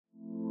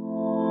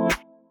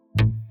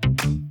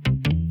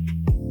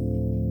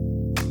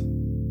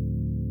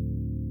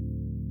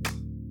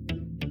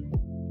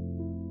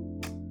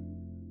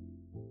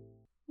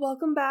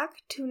Welcome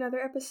back to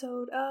another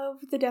episode of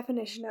The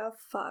Definition of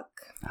Fuck.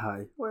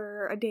 Hi.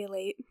 We're a day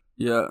late.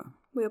 Yeah.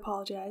 We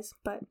apologize,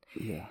 but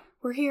yeah,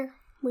 we're here.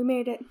 We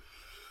made it.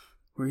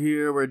 We're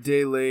here. We're a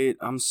day late.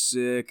 I'm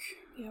sick.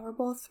 Yeah, we're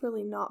both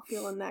really not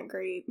feeling that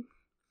great.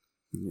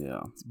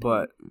 Yeah,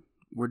 but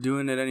we're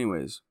doing it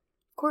anyways.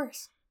 Of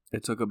course.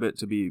 It took a bit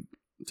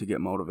to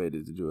get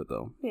motivated to do it,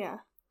 though. Yeah.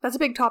 That's a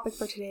big topic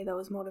for today, though,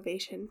 is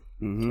motivation.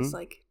 Mm-hmm. Just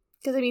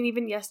because,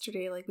 even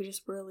yesterday, we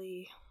just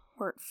really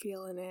weren't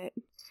feeling it.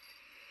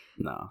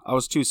 No, I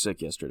was too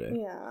sick yesterday.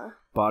 Yeah.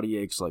 Body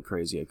aches like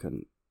crazy.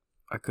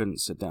 I couldn't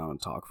sit down and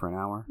talk for an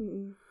hour.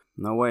 Mm-mm.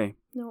 No way.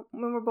 No,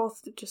 when we're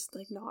both just,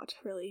 not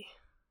really,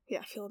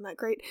 feeling that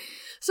great.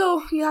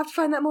 So, you have to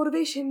find that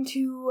motivation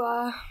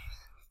to,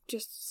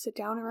 just sit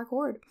down and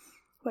record.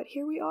 But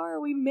here we are.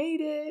 We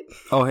made it.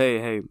 Oh,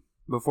 hey.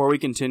 Before we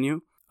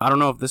continue, I don't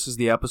know if this is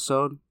the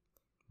episode,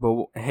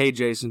 but hey,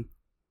 Jason.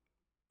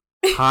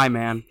 Hi,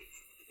 man.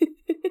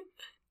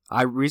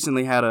 I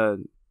recently had a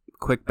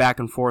quick back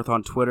and forth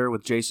on Twitter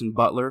with Jason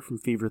Butler from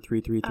Fever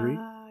 333.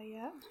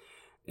 Yeah.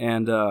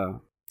 And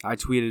I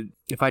tweeted,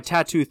 if I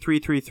tattoo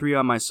 333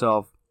 on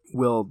myself,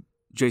 will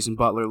Jason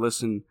Butler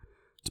listen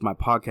to my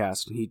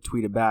podcast? And he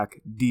tweeted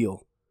back,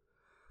 deal.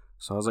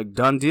 So I was like,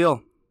 done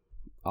deal.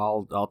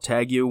 I'll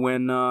tag you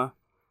when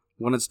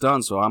it's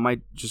done. So I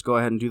might just go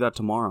ahead and do that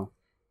tomorrow.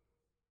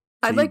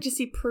 I'd like to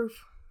see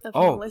proof of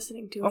him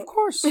listening to it. Of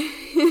course.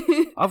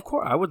 Of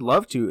course. I would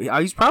love to.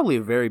 He's probably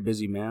a very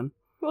busy man.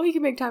 Well, he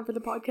can make time for the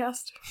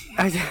podcast.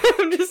 I'm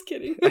just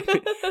kidding.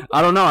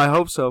 I don't know. I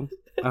hope so.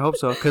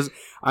 Because,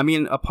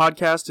 a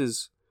podcast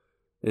is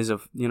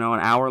an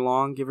hour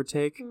long, give or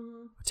take.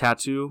 Mm-hmm. A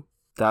tattoo,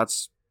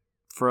 that's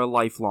for a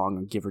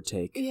lifelong, give or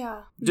take.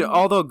 Yeah.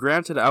 Although,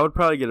 granted, I would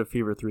probably get a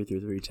Fever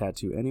 333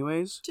 tattoo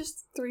anyways.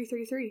 Just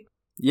 333.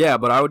 Yeah,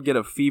 but I would get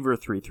a Fever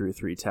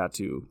 333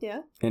 tattoo.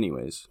 Yeah?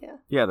 Anyways. Yeah.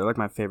 Yeah, they're like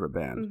my favorite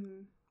band.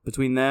 Mm-hmm.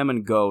 Between them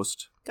and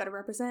Ghost. Gotta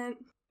represent.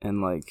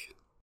 And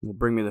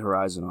Bring Me the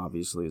Horizon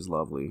obviously is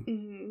lovely.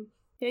 Mm-hmm.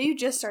 Yeah, you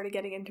just started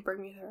getting into Bring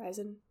Me the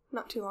Horizon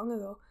not too long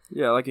ago.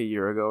 Yeah, like a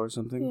year ago or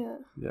something. Yeah.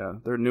 Yeah,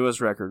 their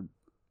newest record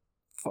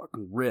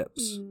fucking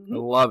rips. Mm-hmm. I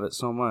love it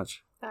so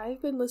much.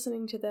 I've been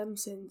listening to them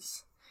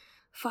since,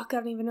 I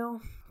don't even know,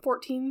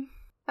 14.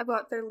 I've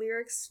got their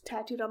lyrics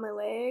tattooed on my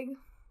leg.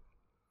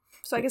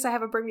 So I guess I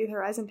have a Bring Me the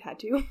Horizon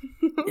tattoo.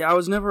 Yeah, I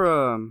was never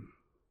a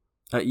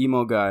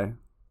emo guy.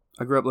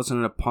 I grew up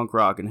listening to punk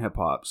rock and hip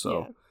hop, so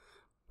yeah.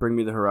 Bring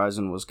Me the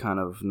Horizon was kind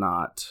of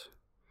not,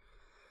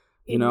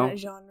 in that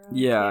genre.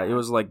 Yeah, it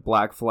was like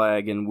Black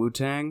Flag and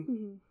Wu-Tang.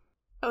 Mm-hmm.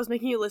 I was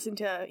making you listen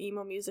to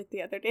emo music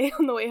the other day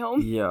on the way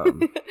home. Yeah.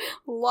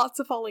 Lots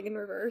of Falling in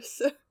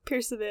Reverse.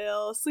 Pierce the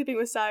Veil, Sleeping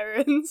with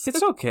Sirens.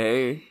 It's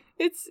okay.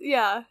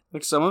 Yeah.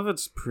 Some of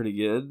it's pretty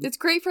good. It's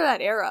great for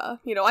that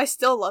era. I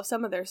still love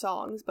some of their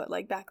songs, but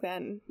back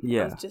then,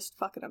 yeah. I was just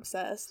fucking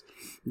obsessed.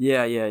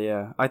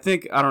 Yeah. I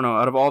think, I don't know,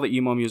 out of all the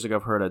emo music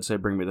I've heard, I'd say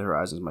Bring Me the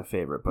Horizon is my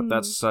favorite, but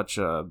that's such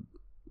a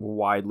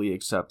widely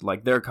accepted,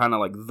 they're kind of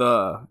like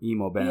the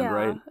emo band,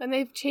 right? And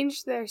they've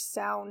changed their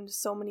sound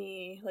so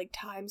many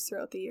times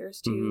throughout the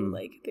years too.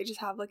 Mm-hmm. They just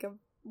have a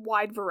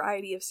wide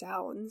variety of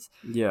sounds.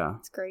 Yeah,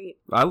 it's great.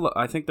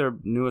 I think their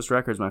newest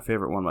record is my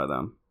favorite one by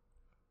them.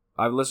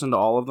 I've listened to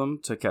all of them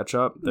to catch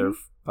up. Mm-hmm.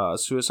 Their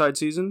Suicide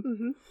Season,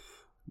 mm-hmm.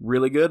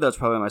 really good. That's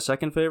probably my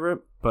second favorite,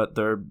 but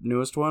their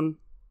newest one,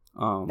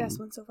 best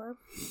one so far.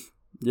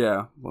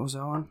 Yeah, what was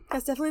that one?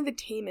 That's definitely the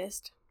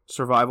tamest.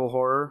 Survival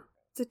Horror.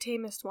 It's the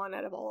tamest one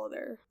out of all of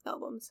their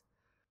albums.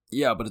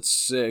 Yeah, but it's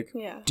sick.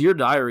 Yeah. Dear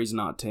Diary's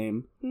not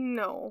tame.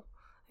 No,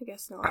 I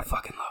guess not. I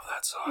fucking love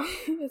that song.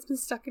 It's been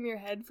stuck in your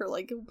head for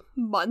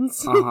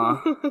months.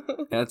 Uh-huh.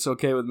 That's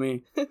okay with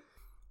me.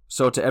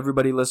 So to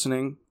everybody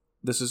listening,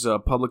 this is a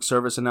public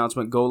service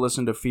announcement. Go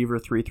listen to Fever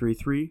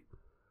 333.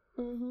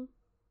 Mm-hmm.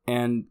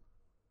 And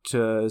to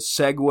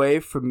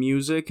segue from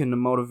music into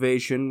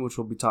motivation, which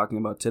we'll be talking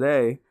about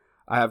today,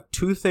 I have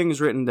two things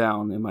written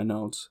down in my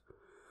notes.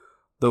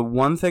 The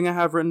one thing I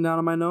have written down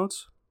in my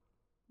notes,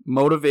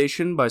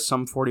 Motivation by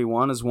Sum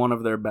 41 is one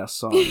of their best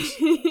songs.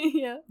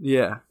 Yeah.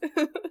 Yeah.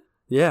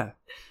 Yeah.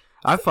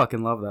 I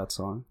fucking love that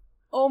song.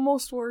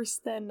 Almost worse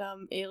than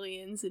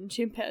aliens and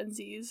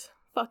chimpanzees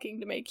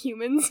fucking to make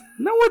humans.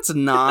 No, it's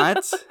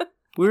not.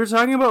 We were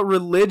talking about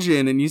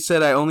religion, and you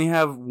said I only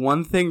have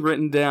one thing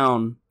written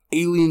down.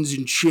 Aliens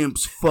and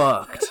chimps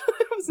fucked.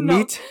 I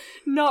was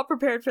not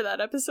prepared for that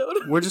episode.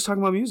 We're just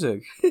talking about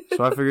music.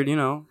 So I figured,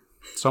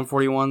 Sum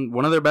 41,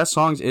 one of their best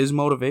songs is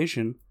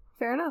Motivation.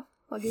 Fair enough.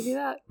 I'll give you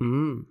that.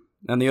 Mm-hmm.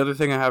 And the other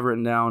thing I have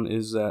written down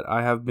is that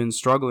I have been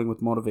struggling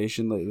with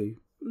motivation lately.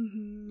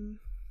 Mm-hmm.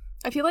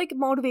 I feel like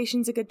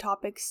motivation's a good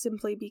topic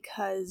simply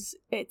because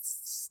it's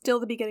still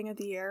the beginning of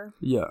the year.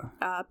 Yeah.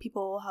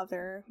 People have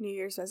their New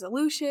Year's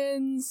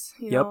resolutions,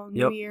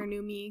 New Year,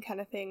 new me kind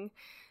of thing.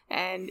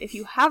 And if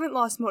you haven't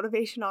lost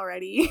motivation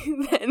already,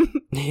 then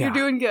you're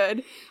doing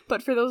good.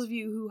 But for those of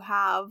you who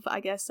have, I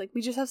guess,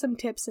 we just have some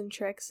tips and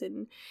tricks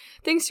and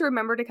things to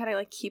remember to kind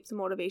of keep the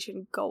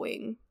motivation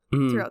going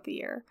throughout the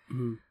year.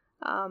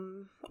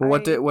 Mm-hmm. Well,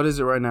 what is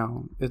it right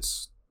now?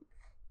 It's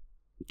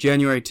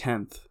January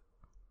 10th.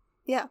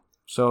 Yeah.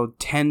 So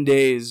 10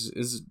 days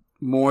is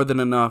more than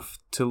enough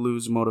to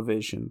lose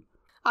motivation.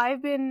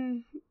 I've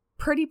been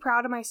pretty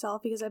proud of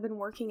myself because I've been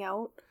working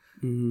out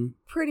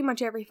pretty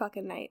much every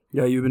fucking night.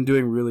 Yeah, you've been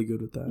doing really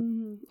good with that.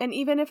 And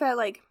even if I,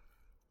 like,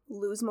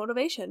 lose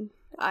motivation,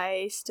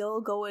 I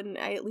still go and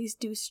I at least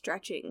do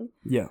stretching.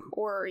 Yeah.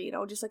 Or, you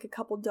know, just like a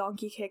couple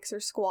donkey kicks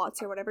or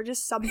squats or whatever,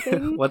 just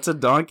something. What's a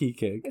donkey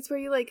kick? It's where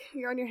you, like,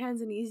 you're on your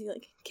hands and knees, you,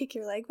 like, kick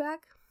your leg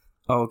back.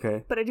 Oh,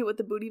 okay. But I do it with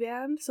the booty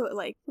band, so it,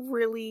 like,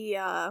 really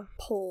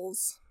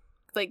pulls,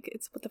 like,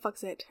 it's, what the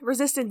fuck's it?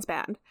 Resistance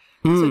band.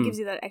 So it gives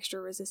you that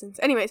extra resistance.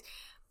 Anyways,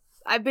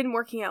 I've been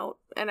working out,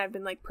 and I've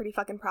been, like, pretty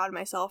fucking proud of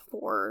myself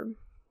for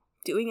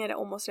doing it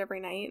almost every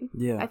night.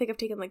 Yeah. I think I've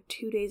taken, like,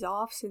 2 days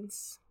off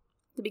since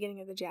the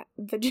beginning of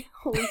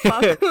holy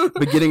fuck.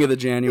 Beginning of the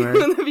January.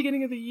 The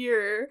beginning of the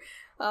year.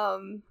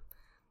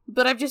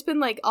 But I've just been,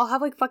 like, I'll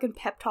have, like, fucking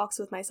pep talks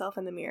with myself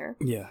in the mirror.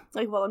 Yeah.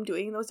 Like, while I'm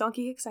doing those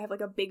donkey kicks, I have,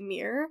 like, a big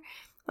mirror.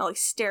 I'll, like,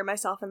 stare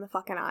myself in the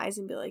fucking eyes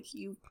and be like,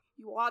 you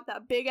want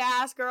that big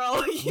ass,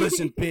 girl.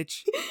 Listen,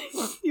 bitch.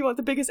 You want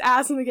the biggest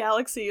ass in the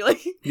galaxy.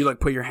 Like, you, like,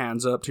 put your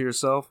hands up to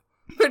yourself.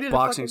 Ready to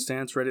boxing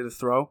stance, ready to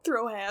throw.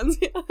 Throw hands,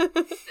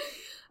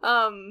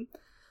 yeah.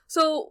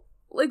 So,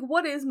 like,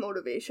 what is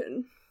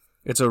motivation?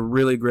 It's a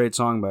really great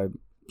song by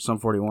Sum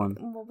 41.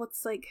 Well,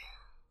 what's, like,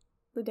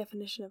 the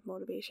definition of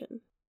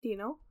motivation? Do you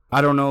know?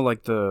 I don't know,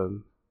 like,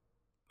 the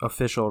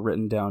official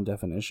written down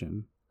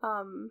definition.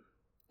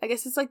 I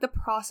guess it's, like, the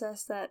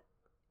process that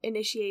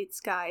initiates,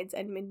 guides,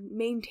 and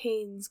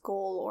maintains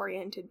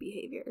goal-oriented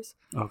behaviors.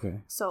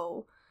 Okay.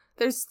 So,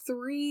 there's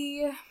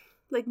 3,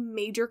 like,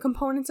 major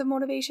components of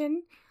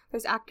motivation.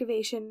 There's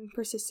activation,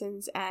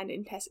 persistence, and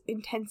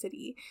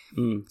intensity.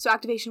 So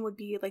activation would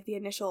be, like, the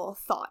initial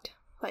thought.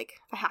 Like,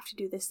 I have to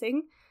do this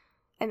thing.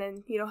 And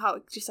then, you know how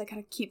it just, like,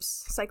 kind of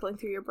keeps cycling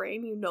through your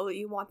brain. You know that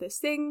you want this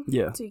thing.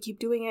 Yeah. So you keep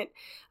doing it.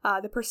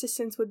 The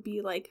persistence would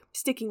be, like,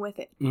 sticking with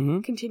it.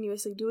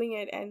 Continuously doing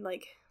it. And,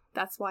 like,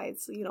 that's why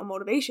it's, you know,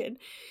 motivation.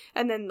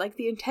 And then, like,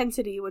 the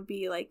intensity would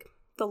be, like,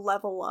 the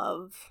level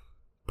of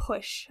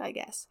push, I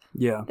guess.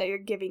 Yeah. That you're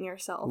giving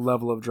yourself.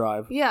 Level of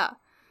drive. Yeah.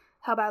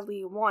 How badly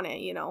you want it,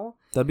 you know?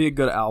 That'd be a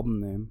good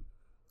album name.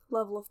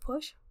 Level of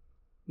push?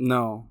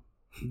 No.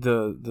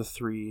 The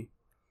 3...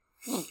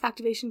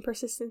 Activation,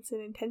 persistence,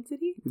 and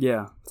intensity?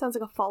 Yeah. Sounds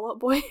like a Fall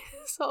Out Boy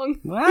song.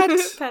 What?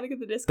 Panic at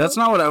the Disco. That's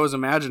not what I was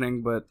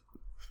imagining, but...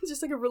 It's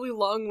just like a really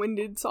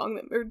long-winded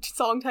song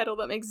song title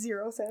that makes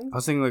zero sense. I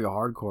was thinking like a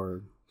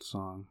hardcore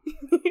song.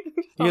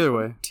 Either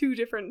way. 2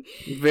 different...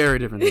 Very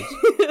different things.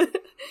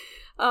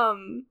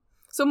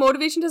 So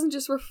motivation doesn't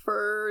just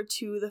refer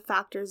to the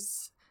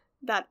factors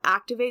that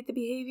activate the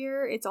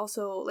behavior. It's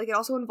also, like, it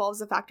also involves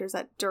the factors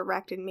that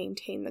direct and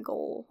maintain the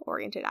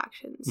goal-oriented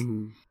actions.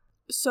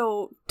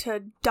 So,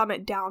 to dumb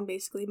it down,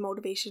 basically,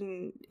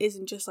 motivation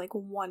isn't just, like,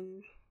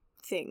 one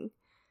thing.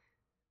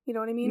 You know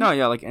what I mean? No,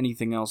 yeah, like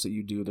anything else that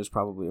you do, there's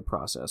probably a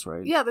process,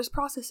 right? Yeah, there's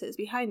processes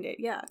behind it,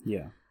 yeah.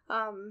 Yeah.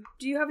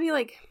 Do you have any,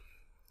 like,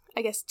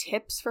 I guess,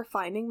 tips for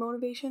finding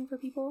motivation for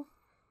people?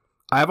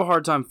 I have a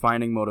hard time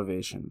finding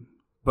motivation,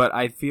 but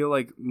I feel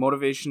like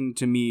motivation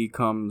to me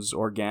comes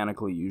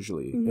organically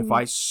usually. If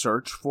I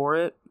search for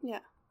it,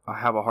 I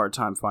have a hard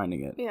time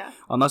finding it. Yeah.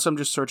 Unless I'm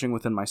just searching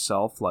within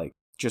myself, like,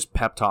 just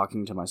pep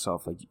talking to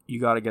myself, like, you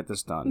got to get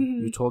this done.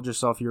 You told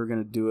yourself you were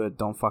going to do it.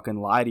 Don't fucking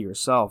lie to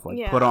yourself.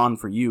 Like, put on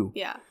for you.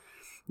 Yeah.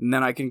 And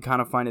then I can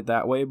kind of find it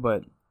that way.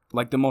 But,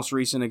 like, the most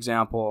recent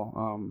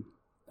example,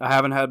 I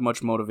haven't had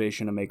much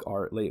motivation to make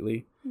art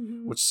lately,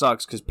 which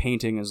sucks because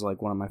painting is,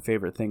 like, one of my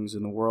favorite things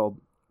in the world.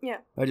 Yeah.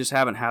 I just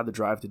haven't had the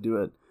drive to do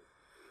it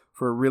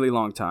for a really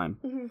long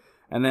time.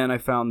 And then I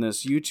found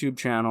this YouTube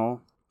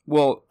channel.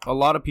 Well, a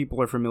lot of people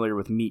are familiar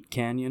with Meat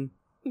Canyon.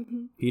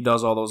 He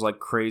does all those, like,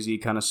 crazy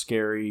kind of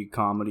scary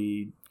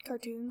comedy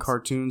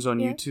cartoons on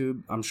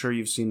YouTube. I'm sure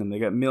you've seen them. They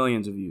got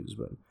millions of views.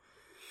 But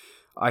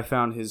I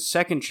found his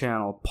second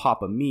channel,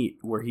 Papa Meat,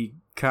 where he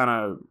kind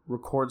of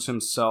records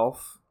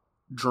himself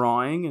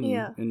drawing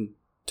and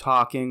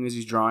talking as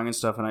he's drawing and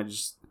stuff. And I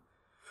just...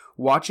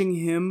 watching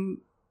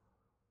him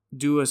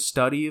do a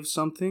study of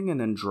something and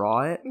then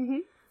draw it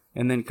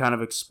and then kind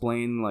of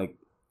explain, like...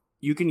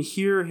 you can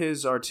hear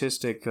his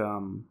artistic...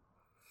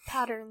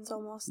 patterns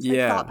almost.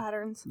 Like thought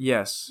patterns.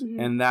 Yes.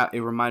 And that,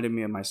 it reminded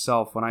me of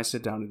myself when I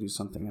sit down to do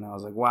something and I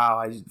was like, wow,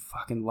 I just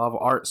fucking love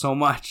art so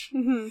much.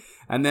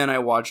 And then I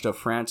watched a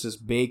Francis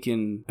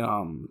Bacon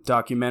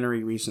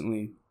documentary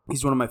recently.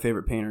 He's one of my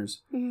favorite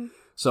painters.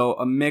 So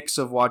a mix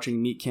of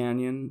watching Meat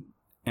Canyon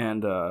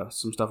and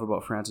some stuff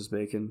about Francis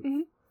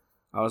Bacon.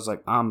 I was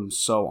like, I'm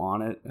so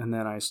on it. And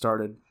then I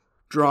started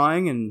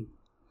drawing and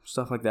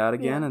stuff like that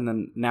again. And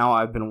then now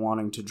I've been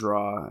wanting to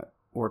draw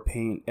or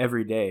paint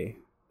every day.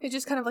 It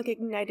just kind of, like,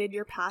 ignited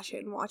your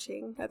passion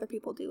watching other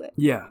people do it.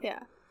 Yeah.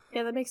 Yeah.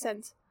 Yeah, that makes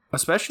sense.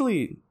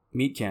 Especially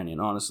Meat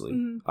Canyon,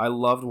 honestly. I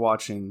loved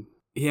watching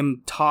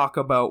him talk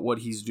about what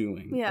he's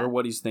doing or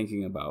what he's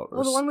thinking about.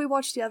 Well, the one we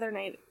watched the other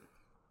night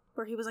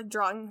where he was, like,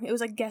 drawing, it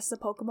was, like, guess the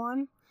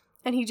Pokemon,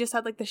 and he just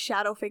had, like, the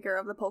shadow figure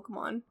of the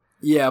Pokemon.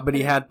 Yeah, but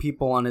he had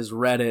people on his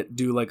Reddit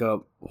do like a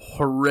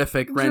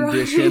horrific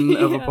rendition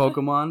of a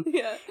Pokemon.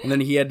 Yeah. And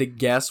then he had to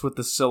guess with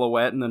the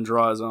silhouette and then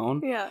draw his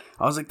own. Yeah.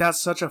 I was like, that's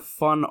such a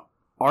fun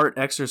art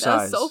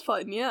exercise. That's so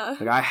fun, yeah.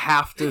 Like, I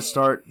have to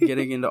start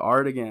getting into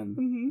art again.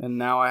 Mm-hmm. And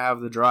now I have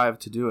the drive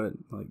to do it.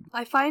 Like,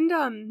 I find,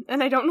 and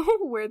I don't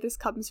know where this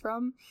comes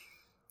from,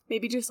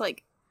 maybe just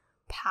like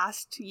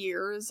past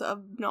years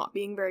of not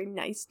being very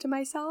nice to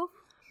myself.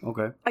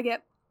 Okay. I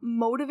get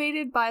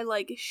motivated by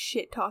like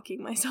shit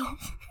talking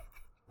myself.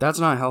 That's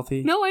not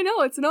healthy. No, I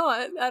know it's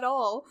not at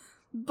all,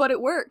 but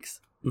it works.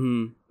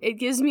 Mm-hmm. It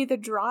gives me the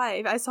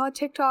drive. I saw a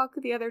TikTok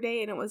the other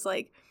day and it was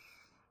like,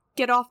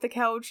 get off the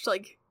couch,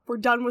 like, we're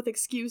done with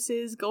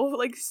excuses, go,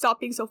 like, stop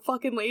being so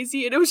fucking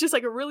lazy. And it was just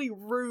like a really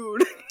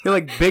rude, you're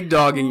like big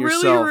dogging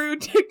yourself. Really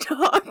rude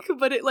TikTok,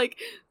 but it like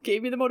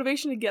gave me the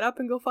motivation to get up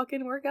and go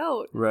fucking work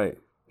out. Right.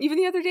 Even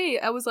the other day,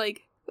 I was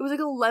like, it was like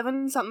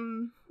 11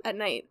 something at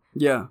night.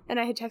 Yeah. And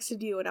I had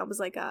texted you and I was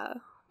like,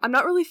 I'm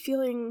not really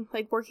feeling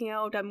like working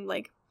out. I'm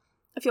like,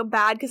 I feel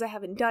bad because I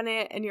haven't done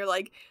it. And you're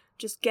like,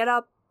 just get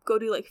up, go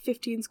do like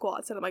 15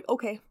 squats. And I'm like,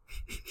 okay.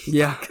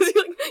 Yeah. Because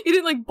you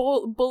didn't like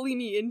bully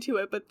me into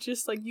it, but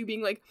just like you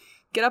being like,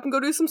 get up and go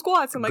do some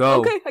squats. I'm like,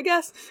 okay, I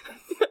guess.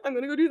 I'm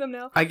going to go do them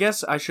now. I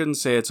guess I shouldn't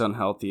say it's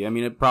unhealthy. I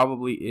mean, it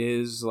probably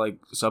is like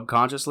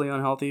subconsciously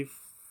unhealthy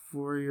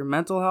for your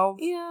mental health.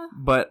 Yeah.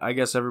 But I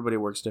guess everybody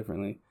works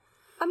differently.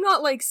 I'm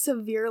not like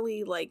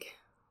severely like,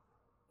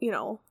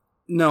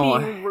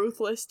 being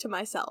ruthless to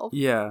myself.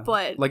 Yeah.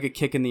 But like a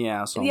kick in the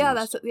ass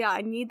almost. Yeah,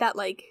 I need that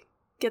like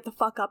get the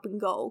fuck up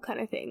and go kind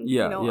of thing.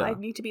 Yeah, I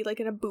need to be like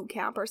in a boot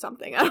camp or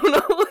something. I don't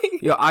know.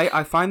 Yeah,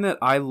 I find that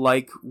I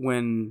like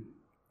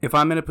if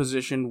I'm in a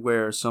position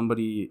where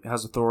somebody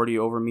has authority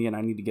over me and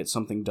I need to get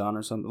something done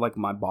or something, like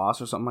my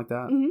boss or something like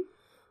that.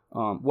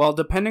 Mm-hmm. Well,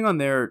 depending on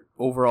their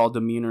overall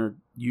demeanor,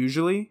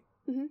 usually,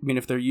 I mean,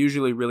 if they're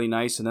usually really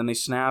nice and then they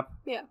snap,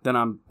 then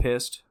I'm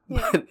pissed.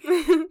 Yeah.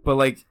 But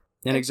like,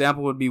 an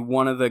example would be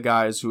one of the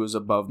guys who is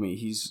above me.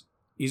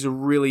 He's a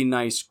really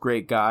nice,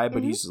 great guy,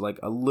 but he's like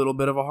a little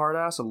bit of a hard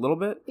ass, a little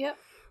bit. Yeah.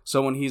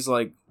 So when he's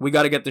like, we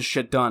got to get this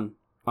shit done,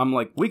 I'm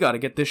like, we got to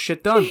get this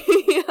shit done.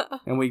 Yeah.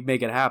 And we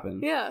make it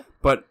happen. Yeah.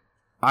 But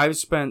I've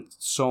spent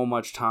so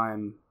much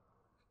time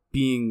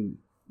being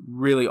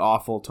really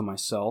awful to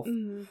myself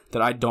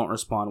that I don't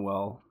respond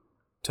well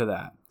to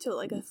that. To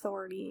like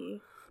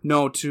authority.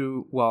 No,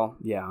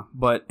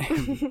 but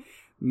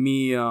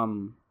me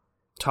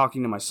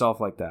talking to myself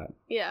like that.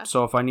 Yeah.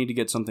 So if I need to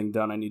get something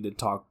done, I need to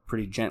talk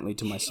pretty gently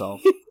to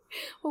myself.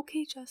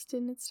 Okay,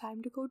 Justin, it's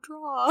time to go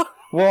draw.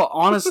 Well,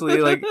 honestly,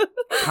 like,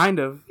 kind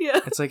of.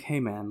 Yeah. It's like, hey,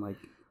 man, like,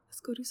 let's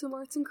go do some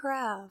arts and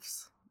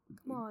crafts.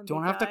 Come on,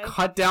 don't have to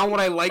cut down what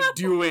I like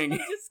doing.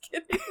 Just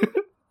kidding.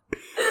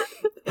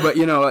 But,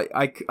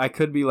 I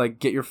could be like,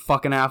 get your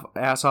fucking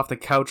ass off the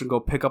couch and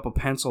go pick up a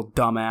pencil,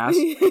 dumbass.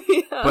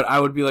 Yeah. But I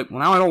would be like, well,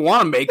 now I don't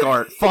want to make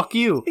art. Fuck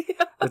you.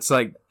 Yeah. It's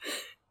like,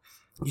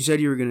 you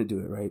said you were going to do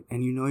it, right?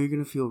 And you're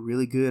going to feel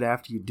really good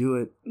after you do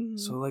it. Mm.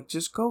 So, like,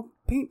 just go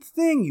paint the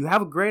thing. You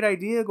have a great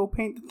idea, go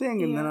paint the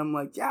thing. And then I'm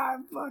like, yeah,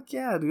 fuck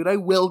yeah, dude, I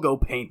will go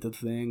paint the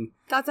thing.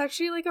 That's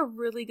actually, like, a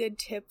really good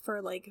tip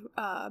for, like,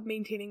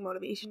 maintaining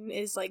motivation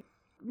is, like,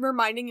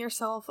 reminding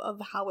yourself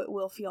of how it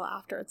will feel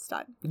after it's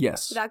done.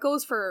 Yes. That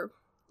goes for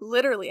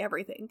literally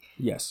everything.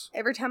 Yes.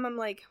 Every time I'm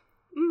like,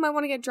 I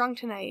want to get drunk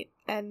tonight.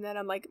 And then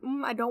I'm like,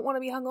 I don't want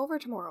to be hungover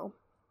tomorrow.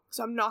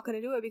 So I'm not going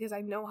to do it because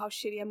I know how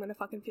shitty I'm going to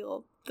fucking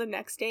feel the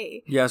next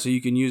day. Yeah, so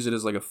you can use it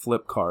as like a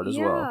flip card as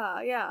well.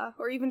 Yeah, yeah.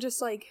 Or even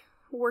just like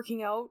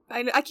working out.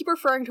 I keep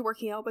referring to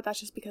working out, but that's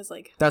just because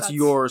like... That's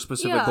your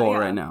specific goal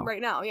right now.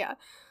 Right now, yeah.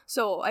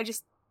 So I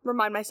just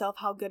remind myself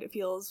how good it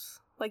feels.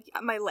 Like,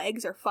 my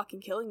legs are fucking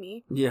killing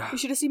me. Yeah. You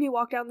should have seen me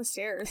walk down the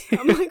stairs.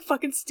 I'm like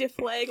fucking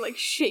stiff leg, like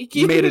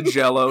shaking. Made of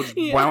jello.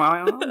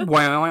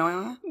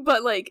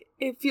 But like,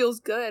 it feels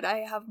good. I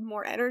have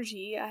more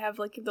energy. I have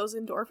like those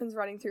endorphins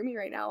running through me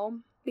right now.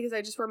 Because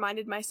I just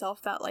reminded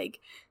myself that like,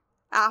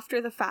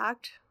 after the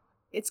fact,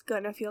 it's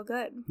gonna feel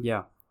good.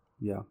 Yeah.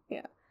 Yeah.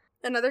 Yeah.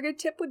 Another good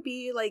tip would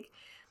be like,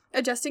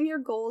 adjusting your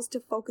goals to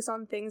focus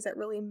on things that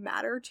really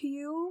matter to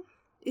you.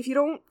 If you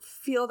don't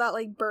feel that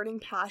like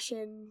burning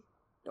passion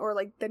or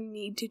like the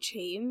need to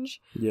change,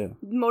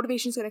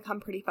 motivation's gonna come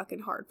pretty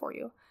fucking hard for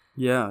you.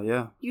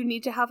 Yeah. You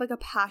need to have like a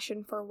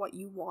passion for what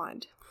you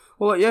want.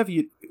 Well, yeah, if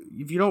you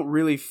don't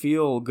really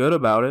feel good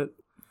about it,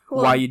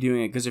 why are you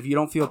doing it? Because if you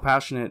don't feel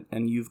passionate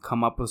and you've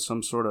come up with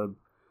some sort of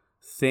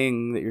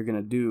thing that you're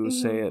gonna do,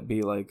 say it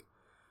be like,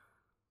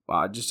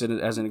 just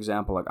as an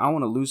example, like I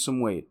want to lose some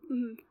weight,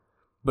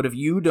 but if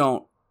you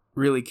don't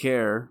really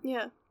care,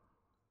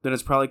 then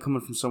it's probably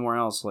coming from somewhere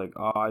else. Like,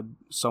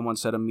 someone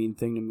said a mean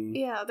thing to me.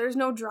 Yeah, there's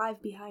no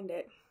drive behind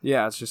it.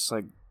 Yeah, it's just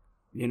like,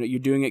 you're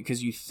doing it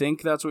because you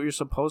think that's what you're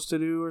supposed to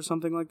do or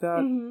something like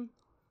that. Mm-hmm.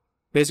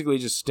 Basically,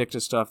 just stick to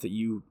stuff that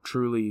you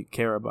truly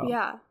care about.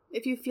 Yeah,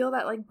 if you feel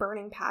that, like,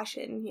 burning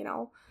passion, you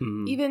know,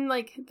 even,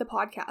 like, the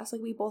podcast,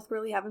 like, we both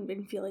really haven't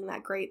been feeling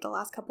that great the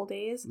last couple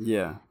days.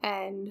 Yeah.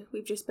 And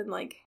we've just been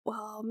like,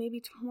 well,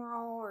 maybe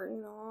tomorrow, or, you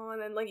know,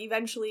 and then, like,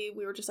 eventually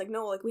we were just like,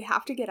 no, like, we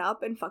have to get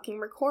up and fucking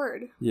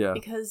record. Yeah.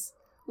 Because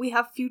we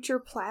have future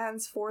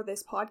plans for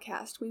this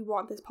podcast. We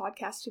want this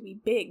podcast to be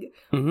big.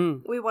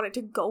 We want it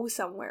to go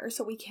somewhere,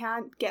 so we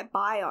can't get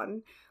by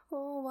on,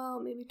 oh, well,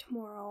 maybe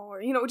tomorrow,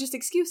 or, you know, just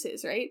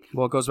excuses, right?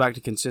 Well, it goes back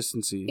to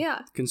consistency.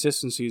 Yeah.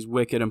 Consistency is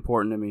wicked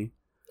important to me.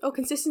 Oh,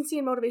 consistency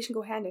and motivation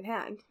go hand in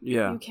hand.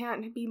 Yeah. You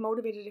can't be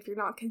motivated if you're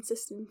not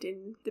consistent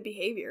in the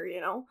behavior, you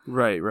know?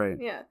 Right, right.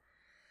 Yeah.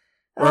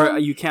 Or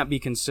you can't be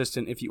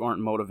consistent if you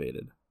aren't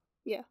motivated.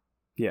 Yeah.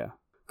 Yeah.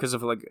 Because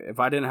if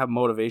I didn't have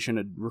motivation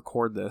to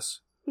record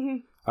this,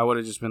 I would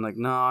have just been like,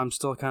 no, I'm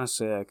still kind of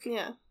sick.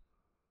 Yeah.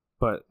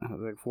 But I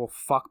was like, well,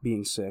 fuck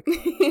being sick.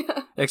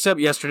 Yeah. Except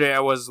yesterday I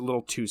was a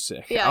little too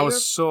sick. Yeah, I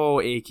was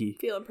so achy.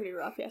 Feeling pretty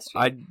rough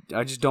yesterday.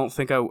 I just don't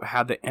think I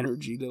had the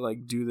energy to,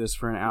 like, do this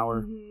for an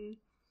hour.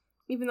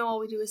 Even though all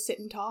we do is sit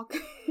and talk.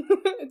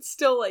 It's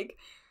still, like,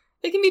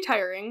 it can be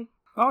tiring.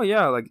 Oh,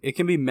 yeah, like, it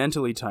can be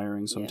mentally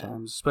tiring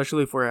sometimes.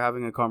 Especially if we're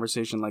having a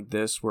conversation like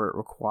this where it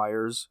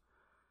requires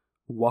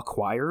lots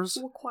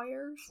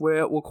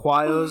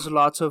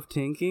of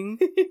thinking.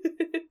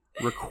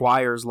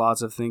 Requires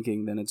lots of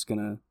thinking, then it's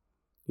gonna,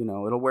 you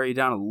know, it'll wear you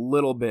down a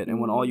little bit, and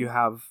when all you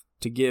have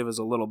to give is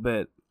a little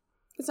bit,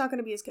 it's not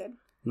gonna be as good.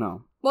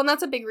 No. Well, and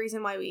that's a big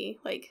reason why we,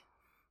 like,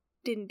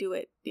 didn't do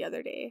it the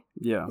other day.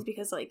 Yeah. Is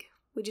because, like,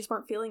 we just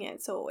weren't feeling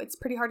it, so it's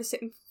pretty hard to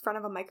sit in front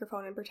of a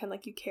microphone and pretend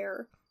like you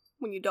care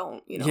when you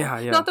don't, you know? Yeah,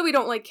 yeah. Not that we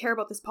don't, like, care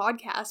about this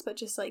podcast, but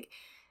just, like,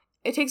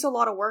 it takes a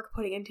lot of work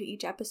putting into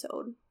each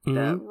episode.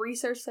 The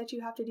research that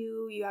you have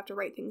to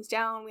write things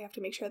down, we have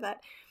to make sure that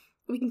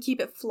we can keep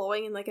it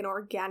flowing in, like, an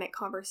organic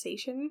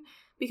conversation,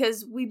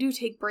 because we do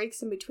take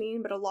breaks in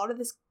between, but a lot of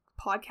this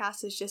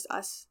podcast is just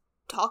us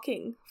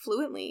talking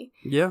fluently.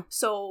 Yeah.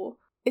 So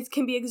it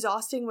can be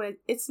exhausting when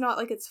it's not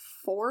like it's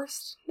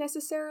forced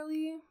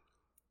necessarily.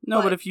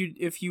 No, but if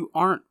you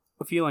aren't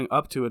feeling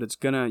up to it,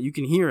 you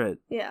can hear it.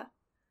 Yeah.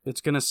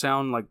 It's gonna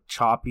sound, like,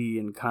 choppy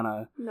and kind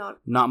of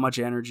not much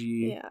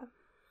energy. Yeah.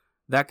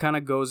 That kind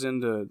of goes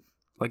into,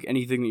 like,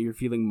 anything that you're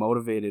feeling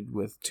motivated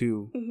with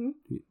too.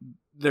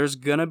 There's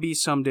gonna be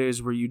some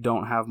days where you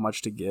don't have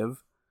much to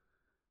give.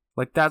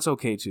 Like, that's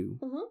okay too.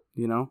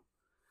 You know?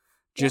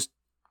 Just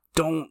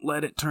don't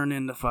let it turn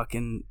into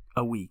fucking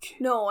a week.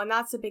 No, and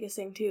that's the biggest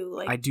thing too.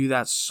 Like, I do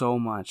that so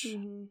much.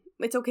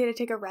 It's okay to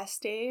take a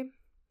rest day.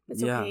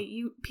 It's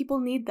okay. People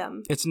need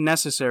them. It's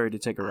necessary to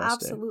take a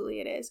rest day.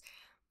 Absolutely it is.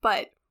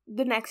 But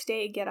the next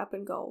day, get up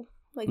and go.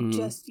 Like,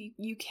 just,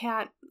 you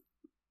can't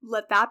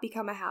let that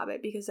become a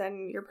habit, because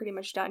then you're pretty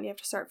much done. You have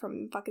to start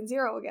from fucking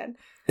zero again.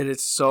 It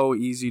is so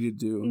easy to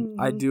do.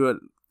 I do it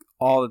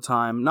all the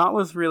time. Not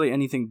with really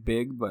anything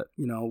big, but,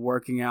 you know,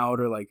 working out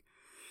or, like,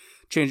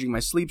 changing my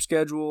sleep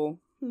schedule,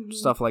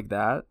 stuff like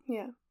that.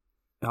 Yeah.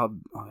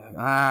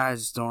 I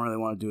just don't really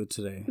want to do it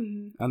today.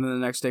 And then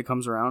the next day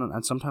comes around,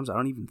 and sometimes I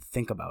don't even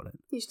think about it.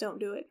 You just don't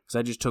do it. Because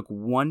I just took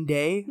one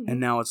day, and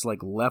now it's,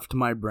 like, left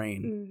my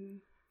brain.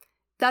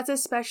 That's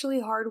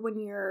especially hard when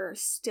you're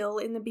still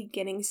in the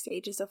beginning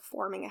stages of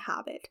forming a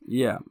habit.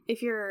 Yeah.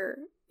 If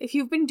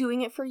you've been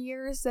doing it for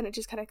years, then it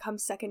just kind of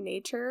comes second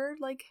nature.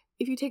 Like,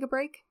 if you take a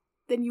break,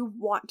 then you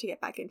want to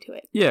get back into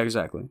it. Yeah,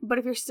 exactly. But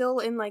if you're still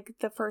in, like,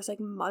 the first, like,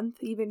 month,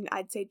 even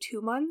I'd say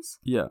 2 months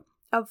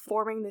of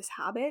forming this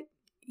habit,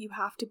 you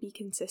have to be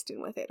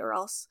consistent with it, or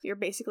else you're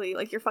basically,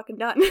 like, you're fucking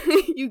done.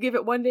 You give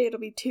it one day, it'll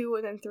be 2,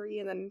 and then 3,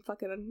 and then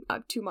fucking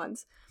 2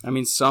 months. I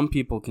mean, some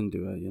people can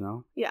do it, you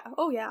know? Yeah.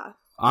 Oh, yeah.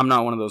 I'm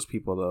not one of those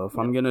people, though. If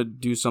I'm gonna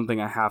do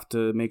something, I have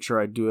to make sure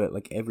I do it,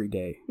 like, every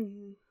day.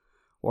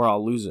 Or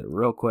I'll lose it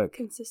real quick.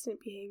 Consistent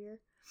behavior.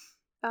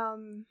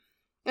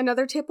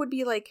 Another tip would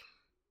be, like,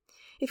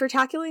 if you're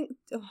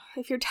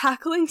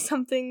tackling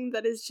something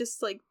that is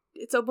just, like,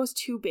 it's almost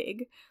too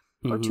big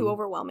or too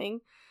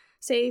overwhelming.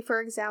 Say,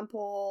 for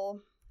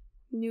example,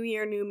 new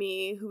year, new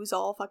me, who's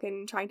all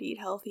fucking trying to eat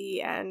healthy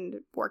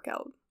and work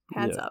out.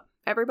 Hands up.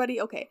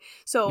 Everybody? Okay.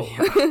 So,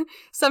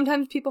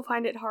 sometimes people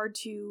find it hard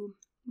to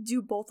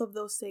do both of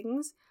those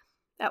things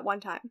at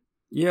one time.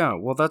 Yeah,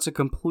 well, that's a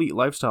complete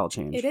lifestyle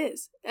change. It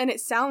is. And it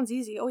sounds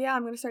easy. Oh, yeah,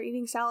 I'm going to start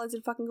eating salads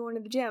and fucking going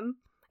to the gym.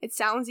 It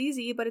sounds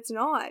easy, but it's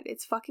not.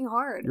 It's fucking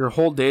hard. Your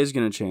whole day is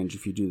going to change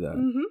if you do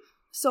that.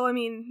 So, I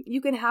mean,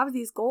 you can have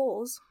these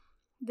goals.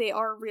 They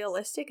are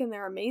realistic and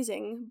they're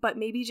amazing, but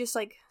maybe just,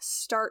 like,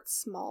 start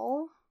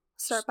small.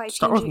 Start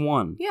with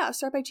one. Yeah,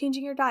 start by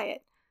changing your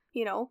diet.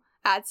 You know,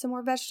 add some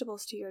more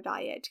vegetables to your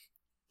diet.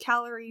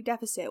 Calorie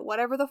deficit,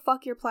 whatever the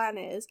fuck your plan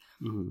is.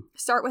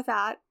 Start with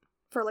that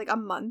for, like, a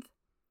month,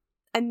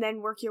 and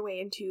then work your way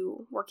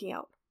into working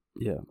out.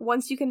 Yeah.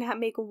 Once you can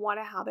make one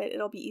a habit,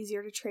 it'll be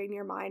easier to train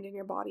your mind and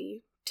your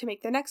body to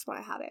make the next one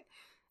a habit.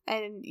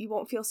 And you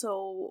won't feel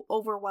so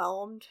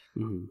overwhelmed.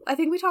 I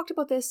think we talked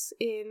about this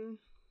in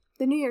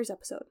the New Year's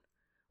episode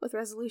with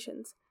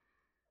resolutions.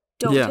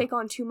 don't take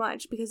on too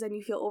much, because then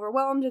you feel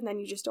overwhelmed and then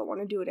you just don't want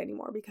to do it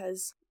anymore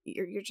because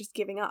you're just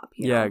giving up.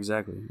 You know?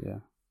 Exactly. Yeah.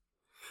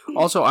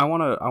 Also, I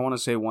want to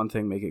say one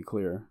thing, make it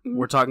clear. Mm-hmm.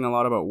 We're talking a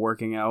lot about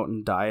working out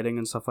and dieting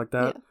and stuff like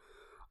that.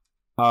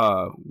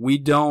 Yeah. We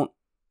don't,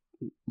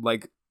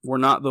 like, we're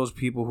not those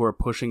people who are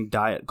pushing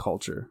diet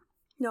culture.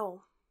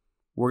 No.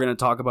 We're going to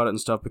talk about it and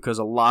stuff because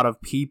a lot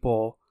of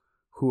people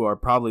who are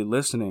probably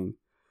listening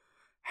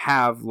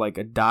have, like,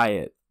 a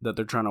diet that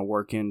they're trying to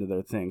work into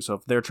their thing. So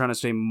if they're trying to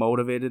stay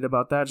motivated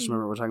about that, just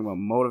remember we're talking about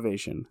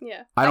motivation.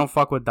 Yeah. I don't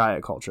fuck with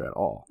diet culture at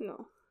all.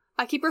 No.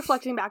 I keep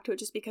reflecting back to it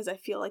just because I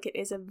feel like it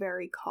is a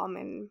very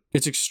common...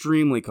 It's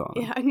extremely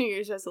common. Yeah, New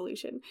Year's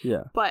resolution.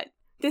 Yeah. But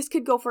this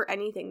could go for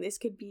anything. This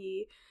could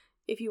be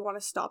if you want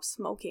to stop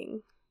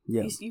smoking.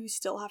 Yeah. You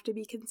still have to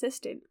be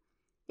consistent.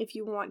 If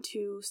you want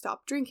to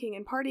stop drinking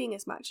and partying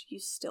as much, you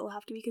still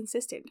have to be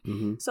consistent.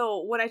 Mm-hmm.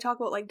 So when I talk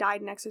about like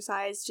diet and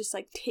exercise, just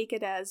like take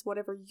it as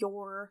whatever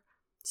your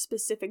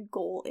specific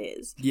goal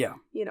is. Yeah.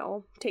 You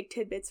know, take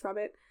tidbits from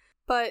it.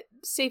 But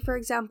say, for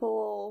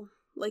example,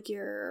 like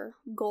your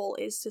goal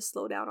is to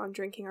slow down on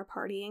drinking or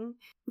partying,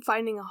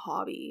 finding a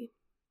hobby,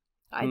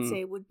 I'd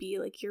say would be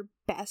like your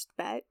best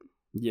bet.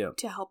 Yeah.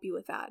 To help you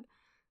with that.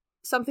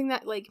 Something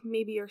that like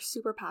maybe you're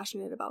super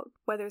passionate about,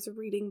 whether it's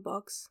reading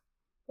books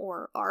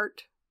or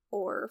art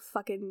or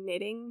fucking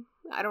knitting.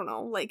 I don't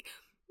know, like...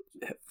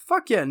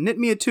 Fuck yeah, knit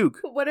me a toque.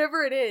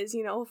 Whatever it is,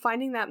 you know,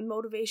 finding that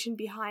motivation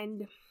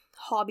behind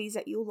hobbies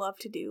that you love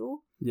to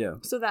do. Yeah.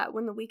 So that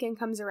when the weekend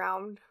comes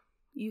around,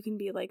 you can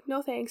be like,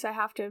 no thanks, I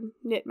have to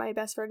knit my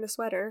best friend a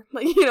sweater.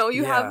 Like, you know,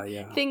 you have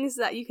things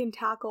that you can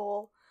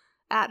tackle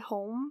at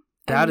home.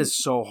 That is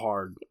so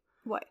hard.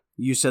 What?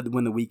 You said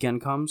when the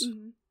weekend comes?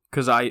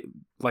 Because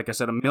like I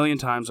said a million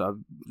times,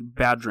 I'm a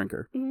bad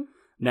drinker. Mm-hmm.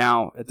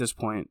 Now, at this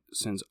point,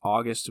 since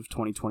August of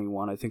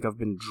 2021, I think I've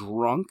been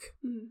drunk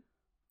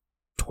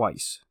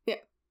twice. Yeah.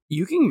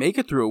 You can make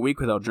it through a week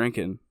without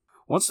drinking.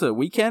 Once the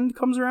weekend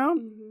comes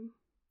around,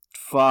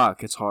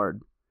 fuck, it's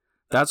hard.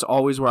 That's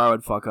always where I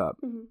would fuck up.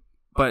 Mm-hmm.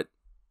 But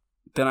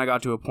then I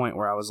got to a point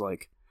where I was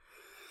like,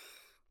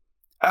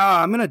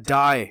 I'm going to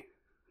die.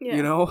 Yeah.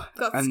 You know?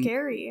 Got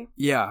scary.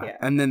 Yeah.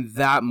 And then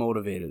that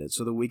motivated it.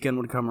 So the weekend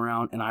would come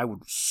around and I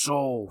would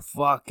so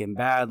fucking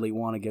badly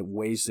want to get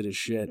wasted as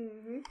shit.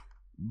 Mm-hmm.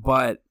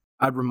 But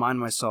I'd remind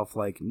myself,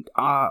 like,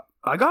 I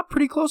got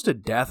pretty close to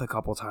death a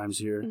couple times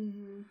here.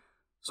 Mm-hmm.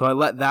 So I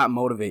let that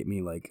motivate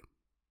me. Like,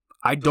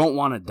 I don't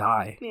want to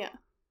die. Yeah.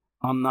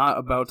 I'm not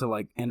about to,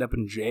 like, end up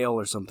in jail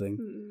or something.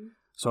 Mm-hmm.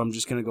 So I'm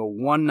just going to go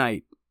one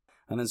night.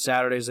 And then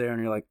Saturday's there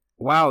and you're like,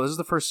 wow, this is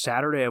the first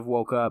Saturday I've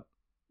woke up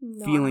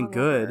feeling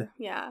good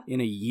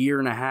in a year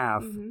and a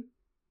half. Mm-hmm.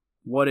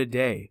 What a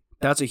day.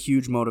 That's a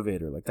huge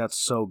motivator. Like, that's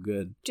so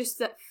good. Just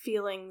that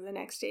feeling the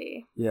next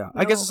day. Yeah.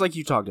 I guess it's like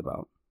you talked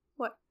about.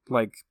 What?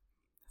 Like,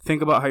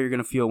 think about how you're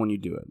going to feel when you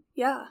do it.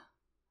 Yeah.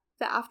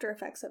 The after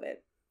effects of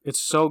it. It's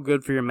so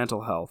good for your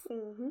mental health.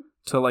 Mm-hmm.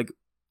 To, like,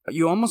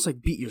 you almost,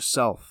 like, beat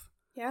yourself.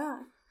 Yeah.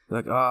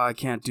 You're like, oh, I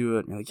can't do it.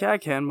 And you're like, yeah, I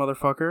can,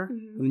 motherfucker.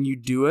 Mm-hmm. And then you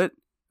do it.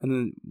 And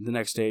then the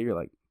next day, you're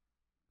like,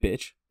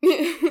 bitch.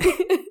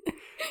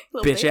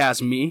 Bitch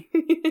ass me.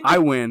 I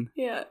win.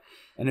 Yeah.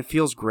 And it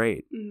feels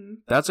great. Mm-hmm.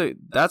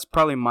 That's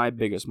probably my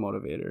biggest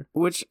motivator.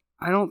 Which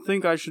I don't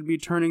think I should be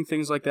turning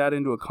things like that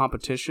into a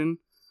competition.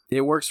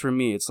 It works for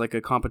me. It's like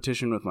a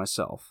competition with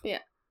myself. Yeah.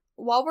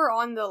 While we're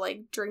on the,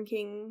 like,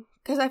 drinking,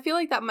 because I feel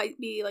like that might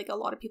be, like, a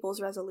lot of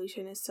people's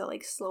resolution is to,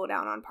 like, slow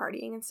down on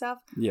partying and stuff.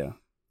 Yeah.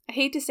 I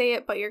hate to say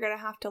it, but you're going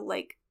to have to,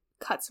 like,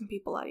 cut some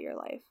people out of your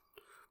life.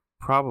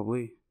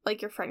 Probably.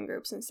 Like your friend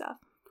groups and stuff.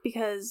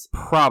 Because...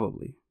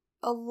 Probably.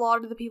 A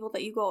lot of the people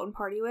that you go out and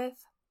party with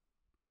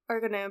are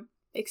going to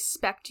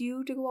expect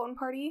you to go out and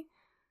party.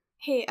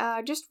 Hey,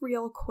 just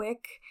real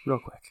quick.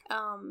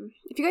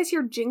 If you guys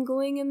hear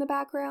jingling in the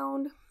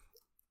background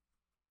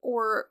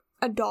or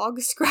a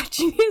dog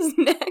scratching his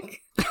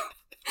neck,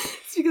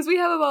 it's because we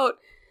have about,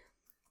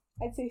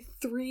 I'd say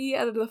 3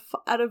 out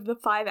of the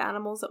 5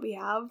 animals that we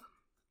have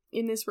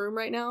in this room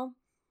right now,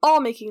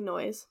 all making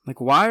noise. Like,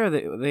 why are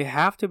they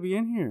have to be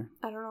in here?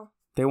 I don't know.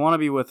 They want to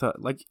be with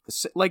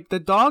like the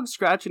dog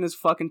scratching his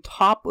fucking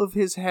top of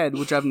his head,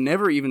 which I've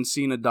never even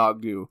seen a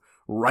dog do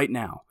right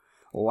now.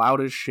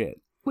 Loud as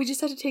shit. We just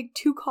had to take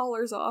 2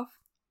 collars off.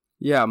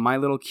 Yeah, my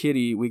little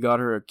kitty, we got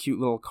her a cute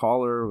little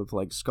collar with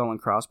like skull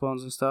and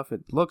crossbones and stuff.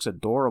 It looks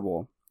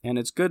adorable. And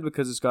it's good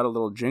because it's got a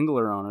little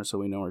jingler on her so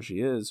we know where she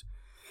is.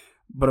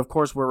 But of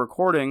course we're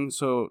recording,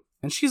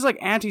 and she's like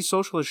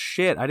antisocial as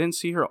shit. I didn't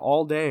see her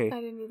all day.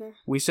 I didn't either.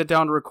 We sit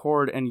down to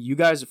record and you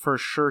guys for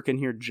sure can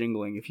hear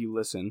jingling if you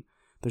listen.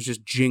 There's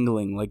just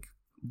jingling, like,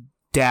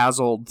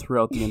 dazzled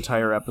throughout the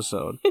entire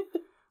episode.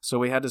 So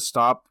we had to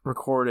stop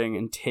recording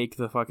and take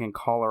the fucking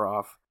collar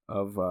off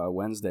of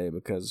Wednesday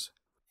because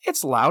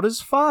it's loud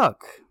as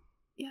fuck.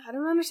 Yeah, I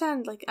don't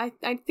understand. Like, I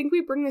think we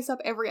bring this up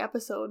every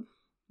episode.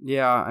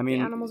 Yeah, I mean...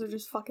 The animals are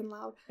just fucking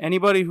loud.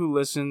 Anybody who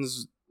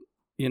listens,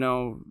 you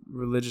know,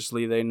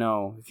 religiously, they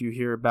know. If you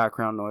hear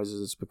background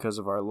noises, it's because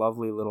of our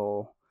lovely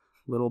little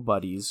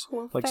buddies.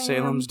 Like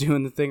Salem's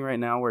doing the thing right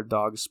now where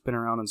dogs spin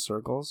around in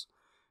circles.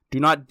 Do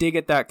not dig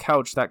at that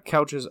couch. That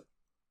couch is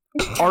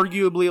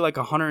arguably like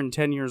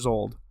 110 years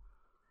old.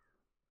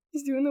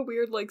 He's doing the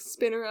weird, like,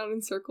 spin around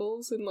in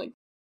circles, and, like,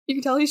 you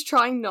can tell he's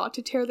trying not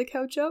to tear the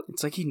couch up.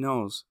 It's like he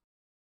knows.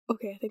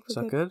 Okay, I think we're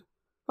good. Is that good?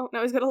 Oh,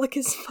 now he's gotta lick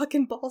his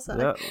fucking ballsack.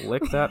 Yeah,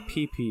 lick that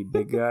pee-pee,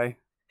 big guy.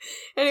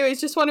 Anyways,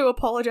 just want to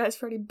apologize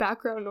for any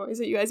background noise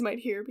that you guys might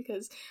hear,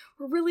 because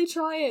we're really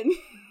trying.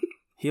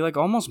 He, like,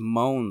 almost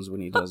moans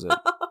when he does it.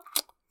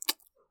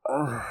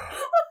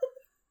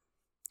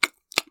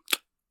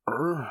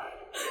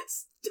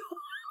 Stop.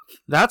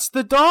 That's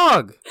the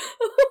dog!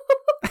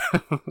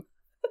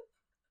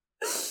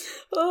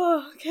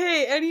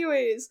 Okay,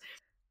 anyways.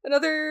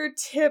 Another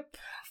tip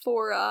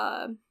for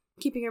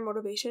keeping your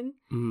motivation.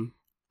 Mm-hmm.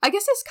 I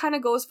guess this kind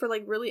of goes for,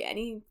 like, really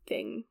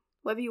anything.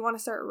 Whether you want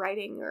to start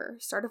writing or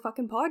start a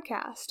fucking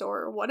podcast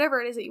or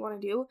whatever it is that you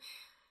want to do.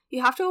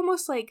 You have to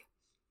almost, like,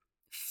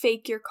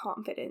 fake your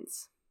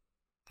confidence.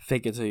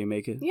 Fake it till you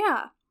make it?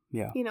 Yeah.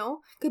 Yeah. You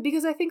know?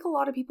 Because I think a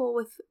lot of people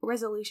with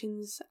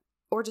resolutions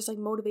or just, like,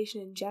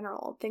 motivation in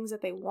general, things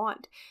that they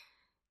want,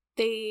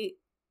 they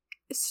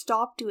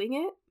stop doing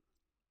it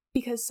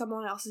because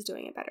someone else is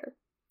doing it better.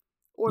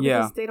 Or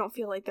because they don't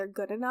feel like they're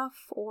good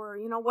enough, or,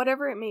 you know,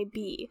 whatever it may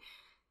be.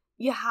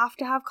 You have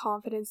to have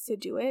confidence to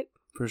do it.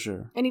 For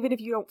sure. And even if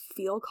you don't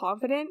feel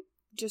confident,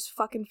 just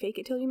fucking fake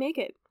it till you make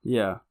it.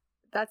 Yeah.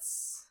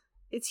 It's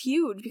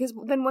huge, because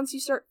then once you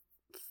start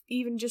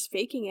even just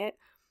faking it,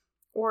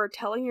 or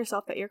telling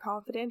yourself that you're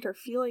confident or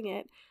feeling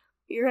it,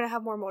 you're going to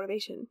have more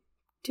motivation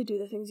to do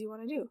the things you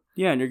want to do.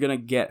 Yeah, and you're going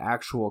to get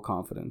actual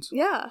confidence.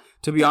 Yeah.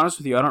 To be honest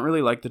with you, I don't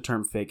really like the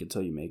term fake it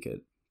till you make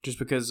it. Just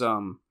because,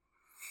 well,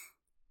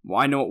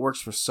 I know it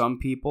works for some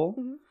people,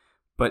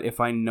 but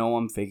if I know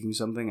I'm faking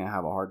something, I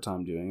have a hard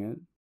time doing it.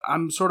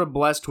 I'm sort of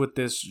blessed with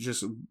this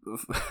just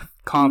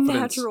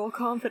confidence. Natural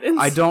confidence.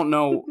 I don't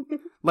know,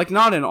 like,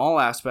 not in all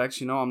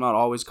aspects, you know, I'm not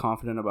always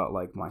confident about,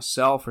 like,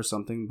 myself or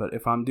something, but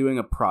if I'm doing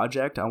a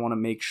project, I want to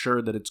make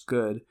sure that it's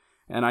good,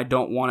 and I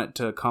don't want it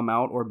to come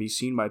out or be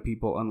seen by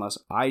people unless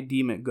I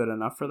deem it good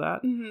enough for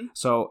that. Mm-hmm.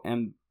 So,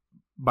 and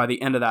by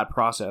the end of that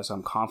process,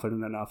 I'm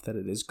confident enough that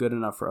it is good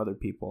enough for other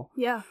people.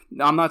 Yeah.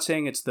 Now, I'm not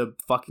saying it's the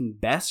fucking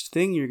best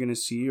thing you're going to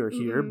see or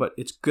hear, but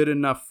it's good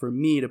enough for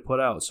me to put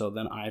out, so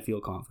then I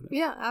feel confident.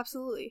 Yeah,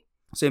 absolutely.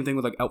 Same thing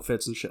with, like,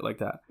 outfits and shit like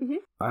that. Mm-hmm.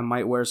 I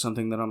might wear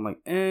something that I'm like,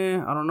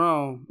 I don't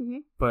know. Mm-hmm.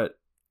 But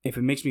if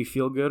it makes me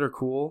feel good or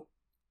cool,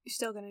 you're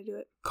still going to do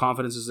it.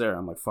 Confidence is there.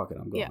 I'm like, fuck it,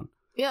 I'm going.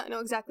 Yeah, no,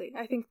 exactly.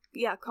 I think,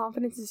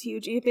 confidence is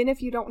huge. Even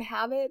if you don't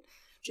have it,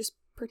 just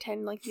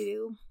pretend like you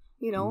do,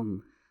 you know?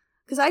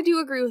 Because I do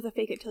agree with the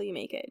fake it till you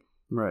make it.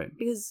 Right.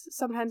 Because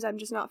sometimes I'm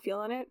just not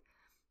feeling it,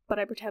 but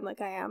I pretend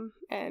like I am,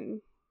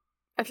 and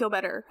I feel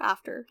better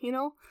after, you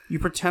know? You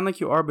pretend like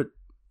you are, but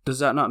does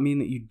that not mean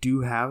that you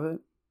do have it?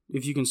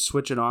 If you can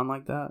switch it on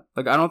like that?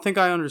 Like, I don't think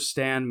I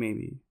understand,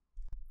 maybe.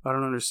 I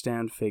don't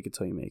understand fake it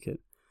till you make it.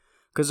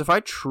 Because if I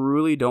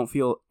truly don't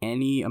feel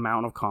any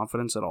amount of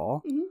confidence at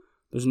all,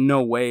 there's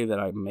no way that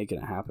I'm making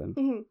it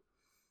happen.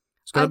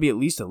 It's got to be at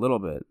least a little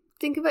bit.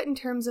 Think of it in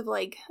terms of,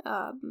 like,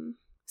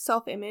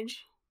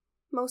 self-image,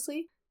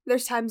 mostly.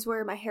 There's times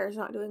where my hair is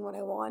not doing what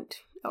I want,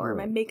 or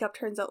my makeup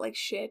turns out like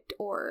shit,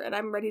 and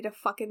I'm ready to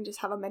fucking just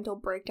have a mental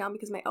breakdown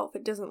because my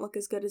outfit doesn't look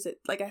as good as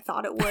I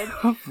thought it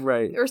would.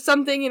 Right. Or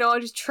something, you know, I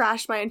just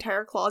trashed my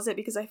entire closet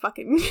because I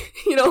fucking,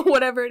 you know,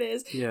 whatever it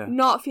is. Yeah.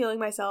 Not feeling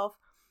myself.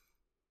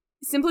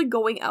 Simply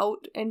going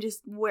out and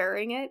just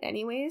wearing it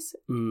anyways,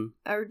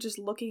 or just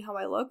looking how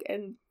I look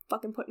and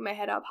fucking putting my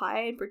head up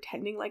high and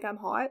pretending like I'm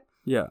hot.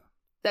 Yeah.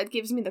 That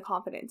gives me the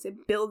confidence.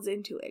 It builds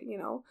into it, you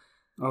know?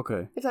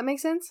 Okay. If that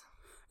makes sense?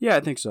 Yeah, I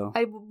think so.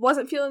 I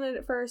wasn't feeling it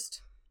at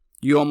first.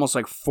 You almost,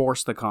 like,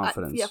 force the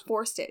confidence.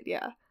 Forced it,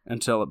 yeah.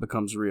 Until it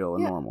becomes real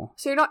and normal.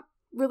 So you're not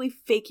really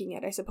faking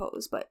it, I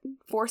suppose, but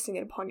forcing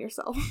it upon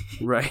yourself.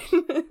 Right.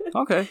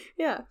 Okay.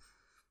 Yeah.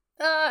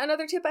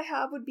 Another tip I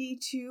have would be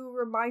to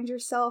remind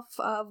yourself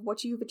of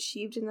what you've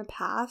achieved in the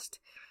past.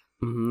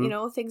 You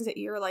know, things that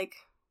you're, like,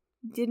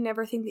 didn't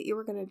ever think that you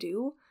were going to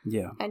do.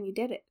 Yeah. And you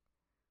did it.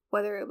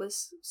 Whether it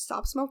was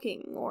stop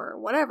smoking or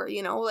whatever,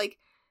 you know, like,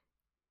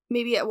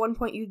 maybe at one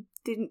point you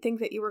didn't think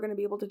that you were going to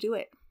be able to do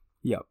it.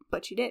 Yep.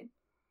 But you did.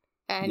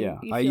 And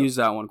I use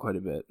that one quite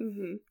a bit.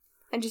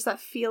 And just that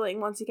feeling,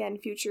 once again,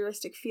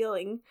 futuristic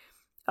feeling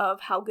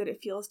of how good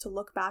it feels to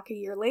look back a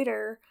year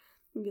later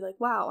and be like,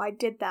 wow, I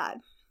did that.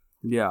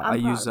 Yeah, I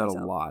use that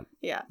a lot.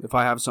 Yeah. If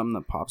I have something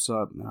that pops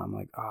up and I'm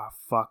like,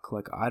 fuck,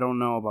 like, I don't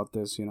know about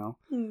this, you know?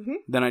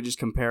 Then I just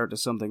compare it to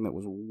something that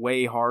was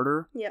way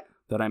harder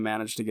that I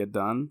managed to get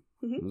done.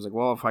 I was like,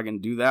 well, if I can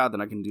do that, then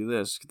I can do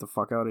this. Get the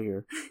fuck out of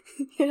here.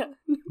 Yeah.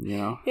 You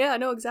know? Yeah,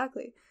 no,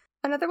 exactly.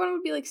 Another one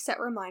would be, like, set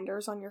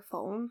reminders on your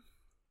phone.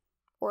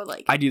 Or,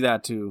 like... I do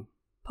that, too.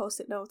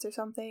 Post-it notes or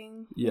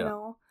something. Yeah. You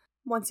know?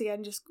 Once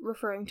again, just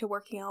referring to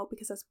working out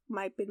because that's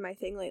been my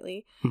thing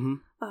lately.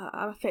 I'm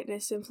a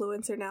fitness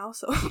influencer now,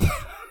 so...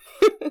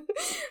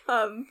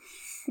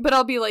 but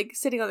I'll be, like,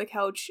 sitting on the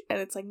couch and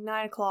it's, like,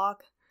 9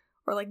 o'clock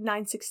or, like,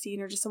 9:16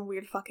 or just some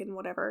weird fucking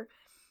whatever.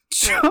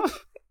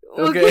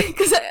 Okay.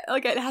 Because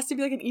like it has to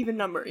be like an even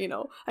number, you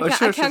know.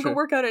 I can't go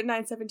work out at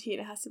 9:17.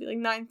 It has to be like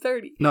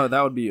 9:30. No,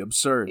 that would be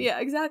absurd. Yeah,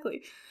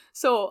 exactly.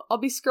 So I'll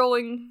be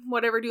scrolling,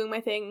 whatever, doing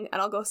my thing,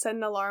 and I'll go set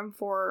an alarm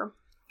for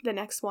the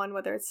next one,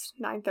 whether it's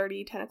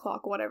 9:30, 10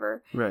 o'clock,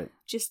 whatever. Right.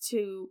 Just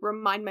to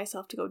remind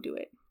myself to go do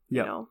it.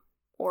 Yep. You know?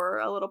 Or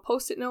a little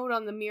post-it note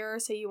on the mirror,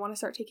 say you want to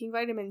start taking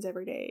vitamins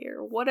every day,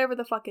 or whatever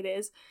the fuck it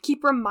is.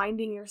 Keep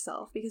reminding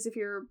yourself, because if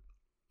you're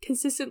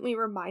consistently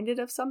reminded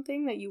of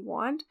something that you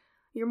want,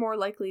 you're more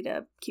likely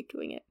to keep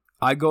doing it.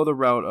 I go the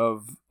route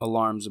of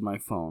alarms in my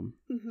phone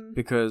Mm-hmm.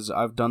 because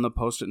I've done the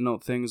post-it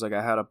note things. Like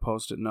I had a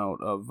post-it note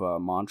of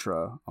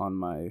mantra on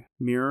my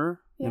mirror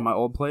in my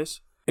old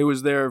place. It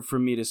was there for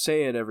me to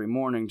say it every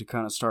morning to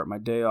kind of start my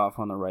day off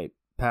on the right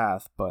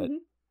path, but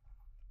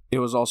it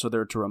was also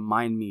there to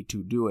remind me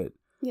to do it.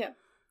 Yeah.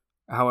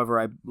 However,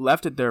 I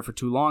left it there for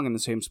too long in the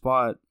same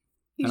spot.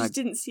 You just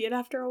didn't see it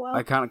after a while?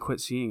 I kind of quit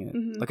seeing it.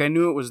 Mm-hmm. Like I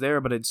knew it was there,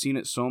 but I'd seen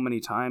it so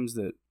many times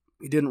that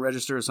it didn't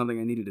register as something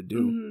I needed to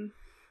do. Mm-hmm.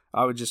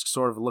 I would just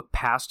sort of look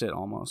past it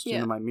almost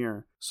into my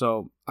mirror.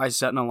 So I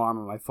set an alarm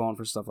on my phone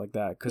for stuff like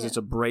that because it's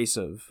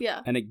abrasive.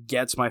 Yeah. And it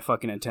gets my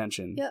fucking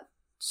attention. Yeah.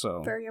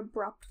 So very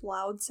abrupt,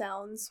 loud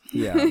sounds.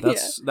 Yeah,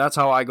 that's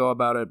how I go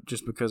about it,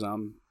 just because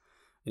I'm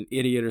an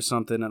idiot or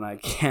something and I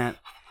can't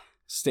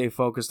stay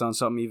focused on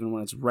something even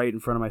when it's right in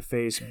front of my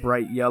face,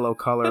 bright yellow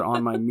color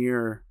on my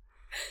mirror.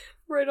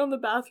 Right on the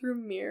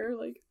bathroom mirror,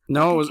 like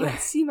no, I can't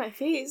see my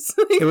face.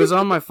 It was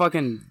on my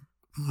fucking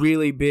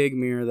really big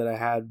mirror that I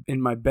had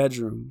in my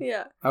bedroom.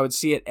 Yeah. I would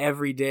see it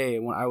every day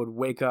when I would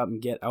wake up and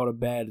get out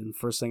of bed, and the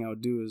first thing I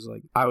would do is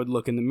like I would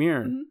look in the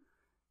mirror. Mm-hmm.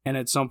 And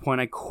at some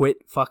point I quit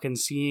fucking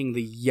seeing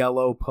the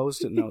yellow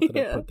post-it note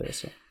that I put there.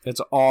 So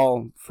it's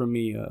all for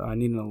me. I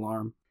need an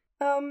alarm.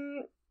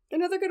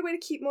 Another good way to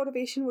keep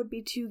motivation would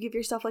be to give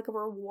yourself like a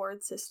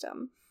reward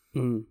system.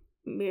 Mm.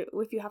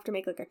 If you have to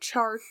make like a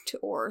chart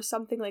or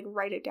something, like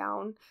write it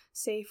down.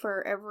 Say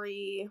for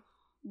every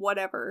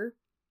whatever,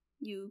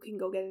 you can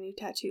go get a new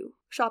tattoo.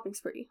 Shopping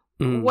spree.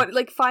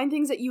 Like find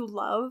things that you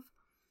love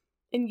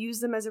and use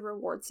them as a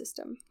reward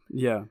system.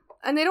 Yeah.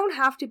 And they don't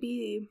have to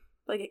be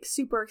like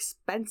super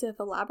expensive,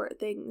 elaborate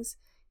things.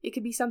 It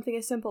could be something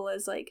as simple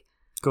as like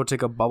go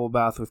take a bubble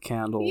bath with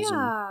candles.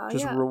 Yeah, and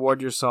just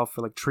reward yourself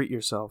for like treat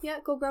yourself. Yeah,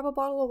 go grab a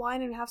bottle of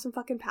wine and have some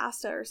fucking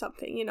pasta or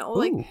something, you know?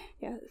 Like,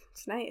 yeah,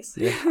 it's nice.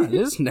 Yeah, it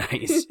is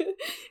nice.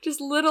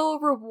 Just little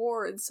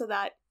rewards so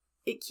that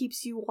it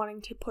keeps you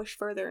wanting to push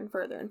further and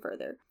further and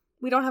further.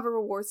 We don't have a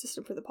reward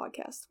system for the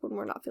podcast when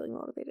we're not feeling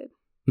motivated.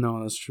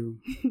 No, that's true.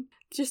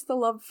 Just the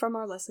love from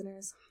our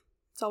listeners.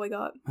 That's all we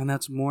got. And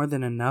that's more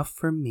than enough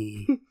for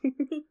me.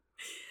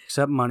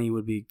 Except money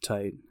would be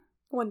tight.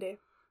 One day.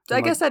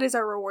 I guess that is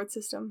our reward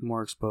system.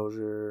 More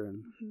exposure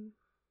and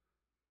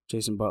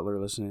Jason Butler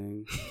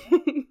listening.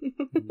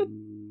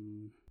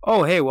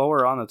 Oh, hey, while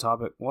we're on the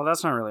topic. Well,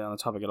 that's not really on the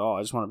topic at all.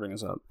 I just want to bring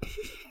this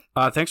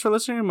up. Thanks for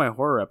listening to my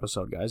horror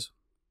episode, guys.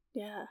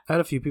 Yeah. I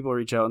had a few people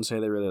reach out and say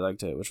they really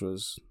liked it, which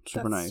was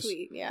super nice.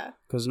 Sweet, yeah.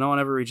 Because no one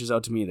ever reaches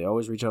out to me. They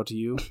always reach out to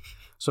you.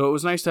 So it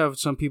was nice to have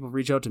some people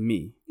reach out to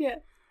me. Yeah.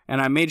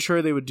 And I made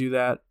sure they would do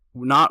that,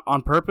 not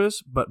on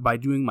purpose, but by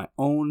doing my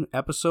own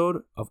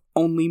episode of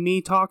only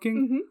me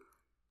talking. Mm-hmm.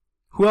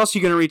 Who else are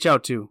you going to reach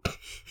out to?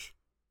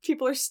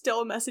 People are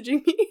still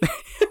messaging me.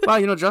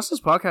 Wow, Justin's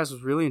podcast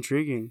was really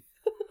intriguing.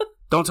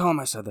 Don't tell him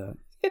I said that.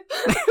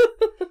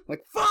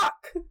 Like,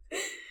 fuck!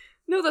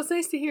 No, that's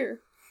nice to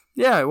hear.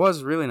 Yeah, it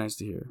was really nice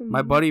to hear. Mm-hmm.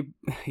 My buddy,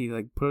 he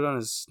put it on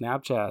his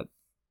Snapchat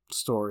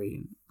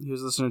story. He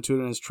was listening to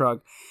it in his truck.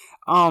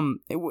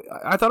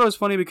 I thought it was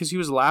funny because he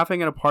was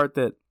laughing at a part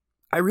that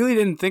I really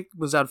didn't think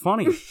was that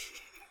funny.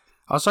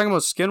 I was talking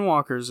about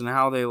skinwalkers and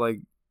how they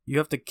you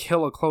have to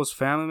kill a close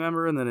family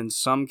member, and then in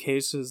some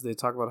cases they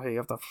talk about how you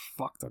have to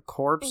fuck the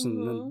corpse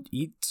and then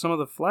eat some of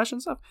the flesh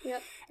and stuff. Yeah.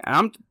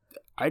 And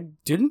I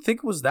didn't think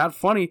it was that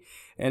funny.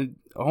 And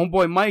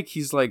homeboy Mike,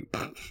 he's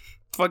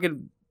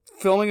fucking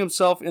filming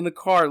himself in the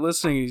car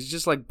listening. He's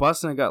just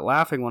busting a gut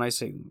laughing when I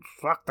say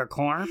fuck the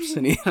corpse,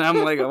 and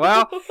I'm like,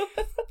 well,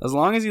 as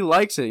long as he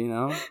likes it,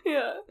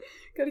 Yeah,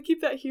 gotta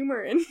keep that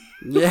humor in.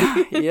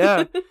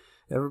 yeah.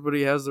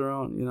 Everybody has their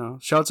own,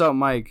 Shouts out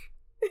Mike.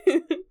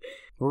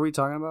 What were we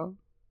talking about?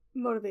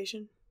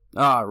 Motivation.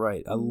 Ah,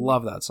 right. I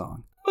love that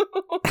song.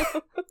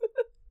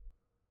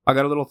 I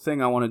got a little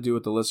thing I want to do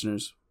with the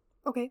listeners.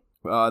 Okay.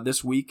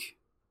 This week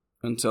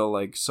until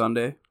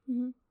Sunday,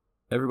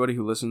 everybody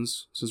who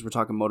listens, since we're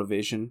talking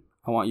motivation,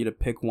 I want you to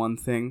pick one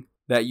thing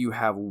that you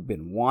have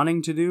been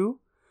wanting to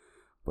do,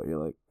 but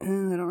you're like, I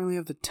don't really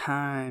have the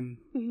time.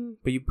 Mm-hmm.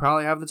 But you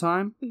probably have the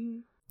time. Mm-hmm.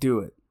 Do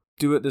it.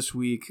 Do it this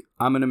week.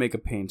 I'm going to make a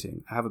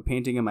painting. I have a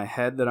painting in my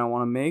head that I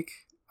want to make.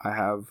 I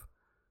have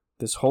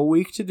this whole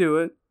week to do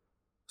it,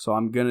 so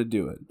I'm going to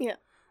do it. Yeah.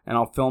 And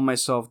I'll film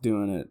myself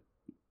doing it,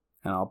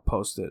 and I'll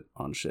post it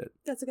on shit.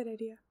 That's a good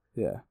idea.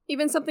 Yeah.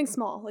 Even something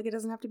small. It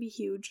doesn't have to be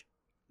huge.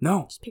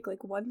 No. Just pick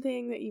one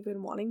thing that you've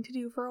been wanting to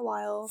do for a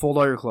while. Fold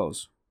all your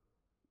clothes.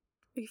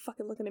 Are you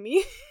fucking looking at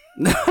me?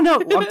 No,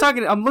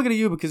 I'm looking at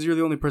you because you're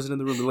the only person in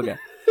the room to look at.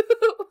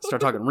 Start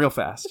talking real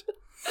fast.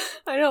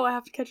 I know, I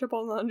have to catch up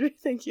on laundry.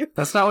 Thank you.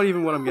 That's not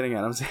what I'm getting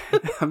at. I'm saying,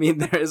 I mean,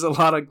 there is a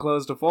lot of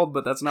clothes to fold,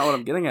 but that's not what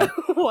I'm getting at.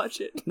 Watch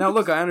it. Now,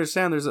 look, I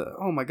understand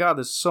oh my god,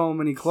 there's so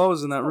many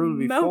clothes in that room to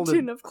be folded. A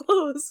mountain of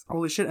clothes.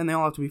 Holy shit, and they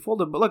all have to be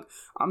folded. But look,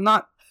 I'm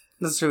not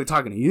necessarily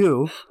talking to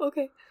you.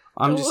 Okay.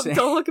 I'm just saying.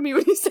 Don't look at me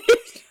when you say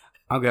it.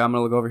 Okay, I'm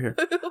gonna look over here.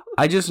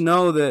 I just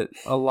know that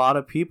a lot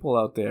of people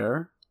out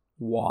there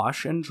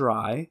wash and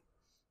dry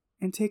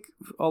and take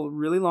a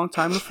really long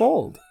time to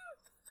fold.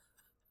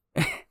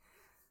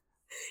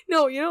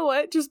 No, you know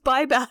what? Just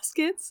buy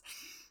baskets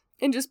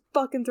and just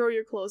fucking throw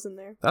your clothes in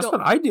there. That's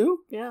what I do.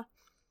 Yeah.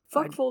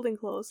 Fuck folding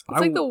clothes.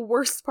 It's like the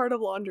worst part of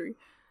laundry.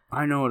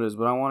 I know it is,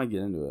 but I want to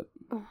get into it.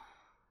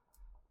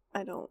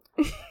 I don't.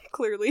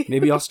 Clearly.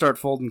 Maybe I'll start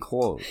folding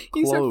clothes.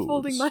 You start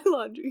folding my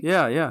laundry.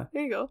 Yeah.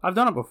 There you go. I've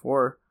done it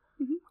before.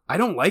 Mm-hmm. I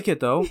don't like it,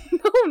 though.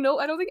 No,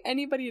 I don't think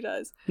anybody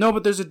does. No,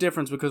 but there's a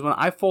difference, because when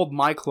I fold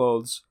my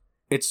clothes,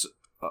 it's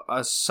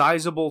a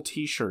sizable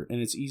t-shirt,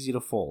 and it's easy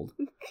to fold.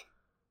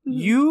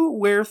 You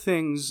wear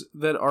things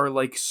that are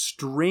like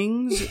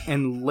strings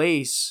and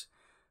lace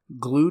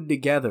glued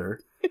together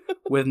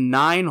with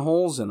 9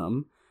 holes in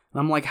them, and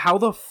I'm like, how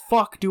the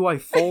fuck do I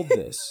fold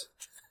this?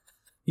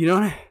 You know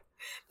what I mean?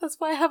 That's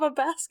why I have a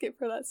basket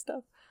for that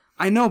stuff.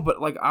 I know,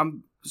 but like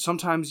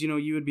sometimes,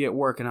 you would be at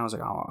work and I was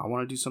like, oh, I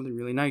want to do something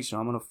really nice.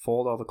 I'm going to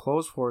fold all the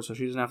clothes for her so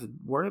she doesn't have to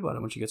worry about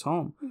it when she gets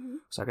home. Mm-hmm.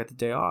 So I got the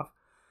day off.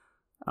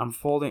 I'm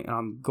folding and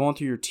I'm going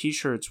through your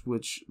t-shirts,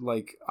 which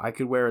like I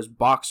could wear as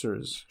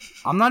boxers.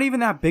 I'm not even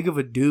that big of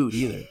a dude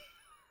either.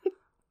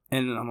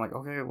 And I'm like,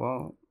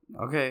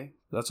 okay,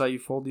 that's how you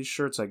fold these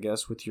shirts, I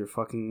guess, with your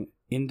fucking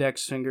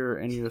index finger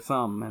and your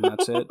thumb, and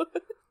that's it.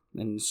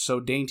 And so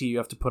dainty you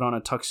have to put on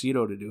a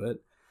tuxedo to do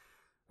it.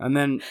 And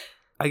then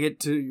I get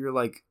to your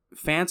like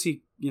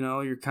fancy,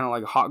 you're kind of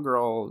like hot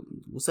girl,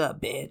 what's up,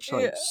 bitch?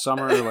 Like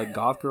summer, like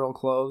goth girl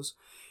clothes.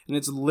 And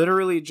it's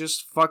literally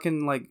just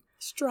fucking like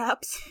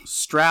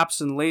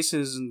straps and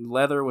laces and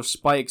leather with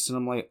spikes. And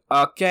I'm like,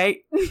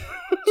 okay.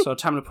 So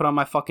time to put on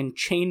my fucking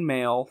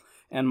chainmail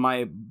and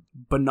my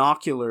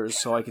binoculars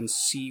so I can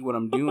see what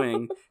I'm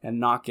doing and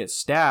not get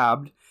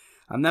stabbed.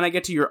 And then I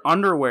get to your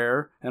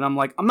underwear, and I'm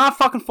like, I'm not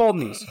fucking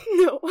folding these.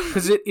 No.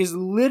 Because it is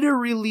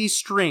literally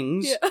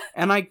strings,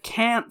 and I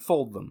can't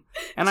fold them.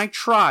 And I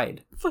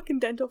tried. Fucking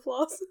dental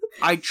floss.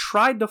 I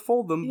tried to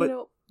fold them,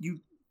 but you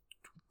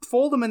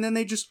fold them, and then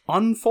they just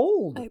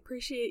unfold. I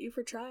appreciate you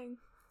for trying.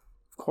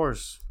 Of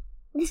course.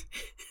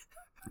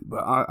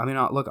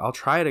 But, look, I'll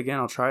try it again.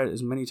 I'll try it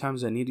as many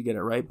times as I need to get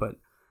it right, but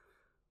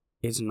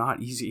it's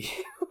not easy.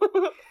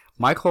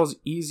 My clothes,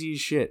 easy as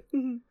shit.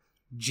 Mm-hmm.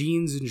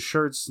 Jeans and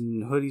shirts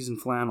and hoodies and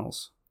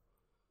flannels.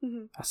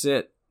 Mm-hmm. That's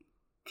it.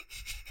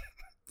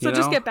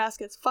 Just get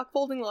baskets. Fuck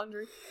folding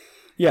laundry.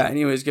 Yeah,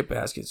 anyways, get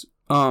baskets.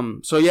 So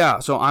I'm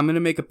going to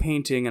make a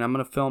painting and I'm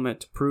going to film it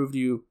to prove to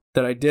you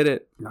that I did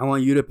it. I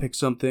want you to pick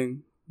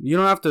something. You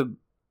don't have to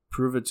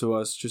prove it to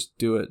us. Just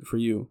do it for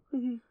you.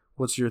 Mm-hmm.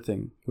 What's your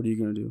thing? What are you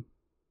going to do?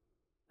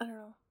 I don't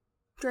know.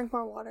 Drink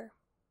more water.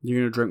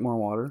 You're going to drink more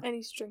water? I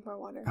need to drink more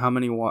water. How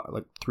many water?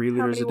 Like 3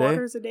 liters a day? How many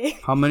waters a day?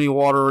 How many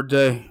water a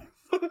day?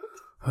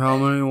 How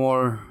many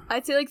water?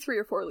 I'd say like 3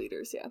 or 4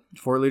 liters, yeah.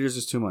 4 liters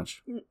is too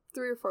much.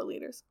 3 or 4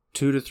 liters.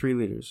 2 to 3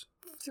 liters.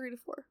 3 to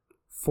 4.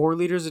 4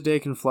 liters a day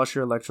can flush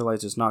your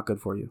electrolytes. It's not good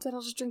for you. Then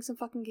I'll just drink some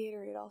fucking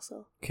Gatorade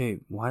also.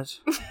 Okay, what?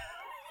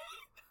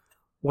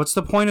 What's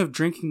the point of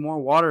drinking more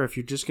water if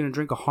you're just going to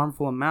drink a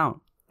harmful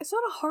amount? It's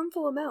not a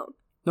harmful amount.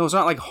 No, it's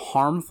not like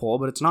harmful,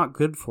 but it's not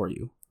good for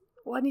you.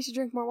 Well, I need to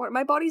drink more water.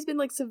 My body's been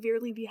like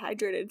severely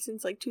dehydrated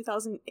since like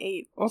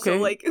 2008.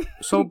 Okay.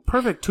 So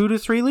perfect. 2 to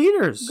 3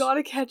 liters.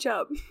 Gotta catch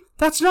up.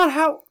 That's not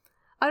how.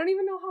 I don't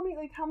even know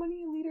how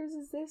many liters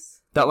is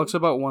this? That looks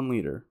about 1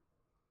 liter.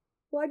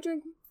 Well, I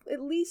drink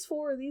at least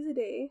 4 of these a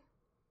day.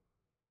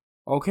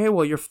 Okay,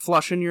 well, you're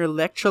flushing your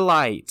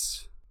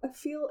electrolytes. I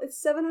feel it's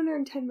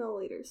 710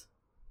 milliliters.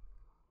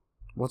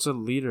 What's a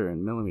liter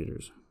in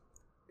millimeters?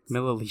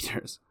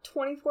 Milliliters.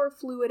 24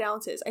 fluid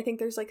ounces. I think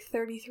there's like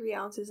 33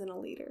 ounces in a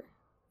liter.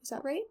 Is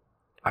that right?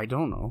 I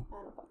don't know.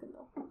 I don't fucking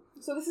know.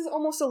 So this is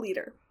almost a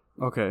liter.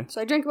 Okay.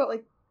 So I drink about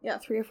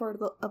 3 or 4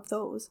 of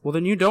those. Well,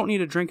 then you don't need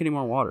to drink any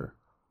more water.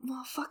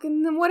 Well,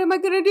 fucking, then what am I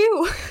gonna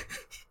do?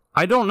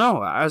 I don't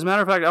know. As a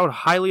matter of fact, I would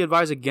highly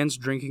advise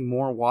against drinking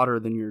more water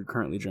than you're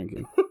currently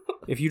drinking.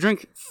 If you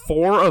drink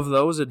 4 of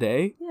those a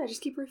day... Yeah,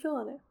 just keep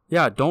refilling it.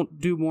 Yeah,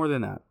 don't do more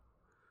than that.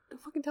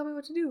 Don't fucking tell me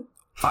what to do.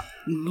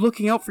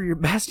 Looking out for your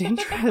best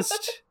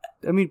interest.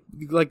 I mean,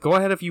 go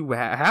ahead if you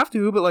have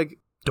to, but,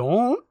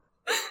 don't.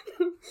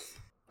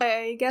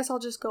 I guess I'll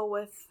just go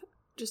with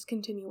just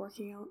continue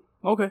working out.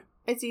 Okay.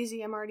 It's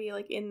easy. I'm already,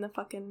 in the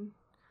fucking...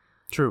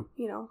 True.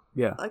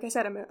 Yeah. Like I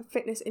said, I'm a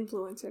fitness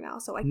influencer now,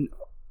 so I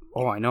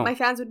know. My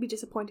fans would be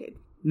disappointed.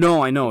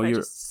 No, I know. If I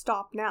just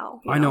stop now.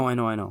 I know.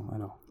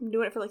 I'm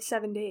doing it for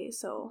 7 days,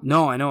 so...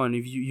 No, I know, and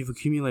you've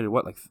accumulated,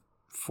 what,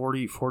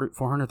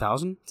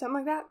 400,000? Something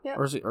like that, yeah.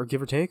 Or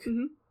give or take?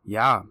 Mm-hmm.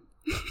 Yeah.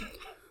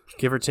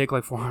 Give or take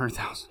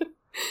 400,000.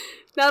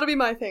 That'll be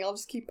my thing. I'll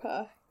just keep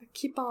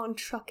on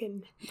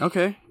trucking.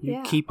 Okay.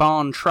 You keep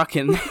on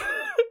trucking.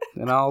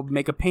 and I'll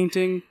make a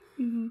painting,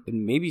 and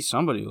maybe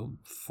somebody will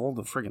fold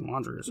the friggin'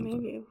 laundry or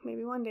something.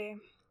 Maybe one day.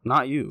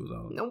 Not you,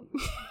 though. Nope.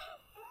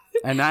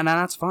 and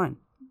that's fine.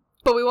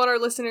 But we want our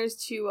listeners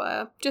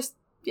to just,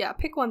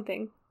 pick one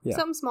thing. Yeah.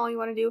 Something small you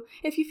want to do.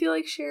 If you feel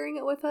like sharing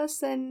it with us,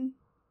 then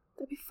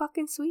that'd be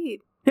fucking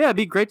sweet. Yeah, it'd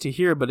be great to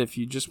hear, but if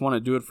you just want to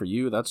do it for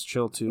you, that's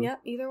chill too. Yeah,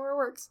 either or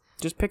works.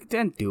 Just pick it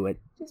and do it.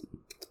 Just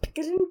pick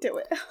it and do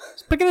it.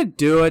 Just pick it and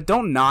do it.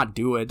 Don't not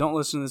do it. Don't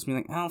listen to this and be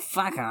like, oh,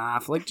 fuck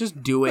off. Like,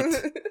 just do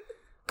it.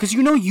 Because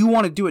you know you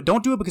want to do it.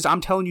 Don't do it because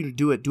I'm telling you to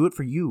do it. Do it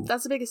for you.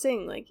 That's the biggest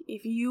thing. Like,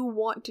 if you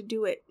want to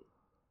do it,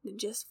 then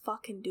just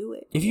fucking do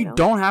it. If you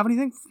don't have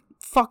anything,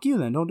 fuck you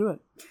then. Don't do it.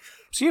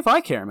 See if I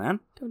care,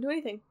 man. Don't do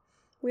anything.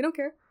 We don't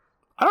care.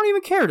 I don't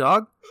even care,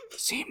 dog.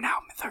 See now,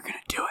 they're going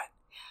to do it.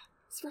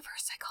 It's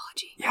reverse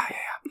psychology. Yeah.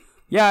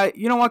 Yeah,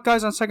 you know what,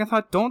 guys? On second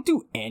thought, don't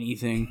do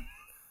anything.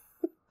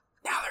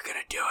 Now they're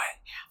gonna do it.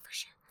 Yeah, for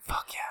sure.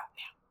 Fuck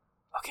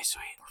yeah. Okay,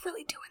 sweet. We're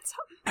really doing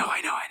something. No,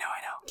 I know.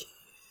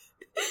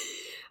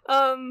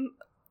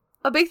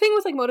 A big thing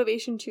with, like,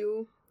 motivation,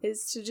 too,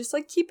 is to just,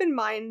 like, keep in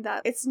mind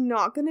that it's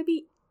not gonna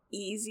be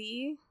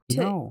easy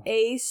to,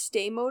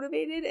 stay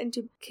motivated and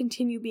to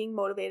continue being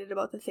motivated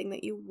about the thing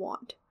that you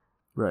want.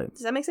 Right.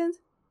 Does that make sense?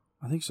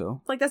 I think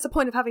so. Like, that's the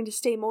point of having to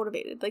stay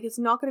motivated. Like, it's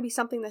not going to be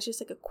something that's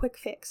just, like, a quick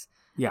fix.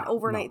 Yeah. An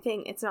overnight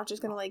thing. It's not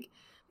just going to, like,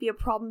 be a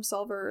problem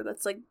solver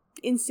that's, like,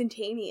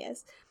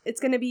 instantaneous.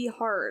 It's going to be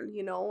hard,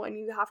 you know? And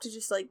you have to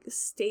just, like,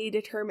 stay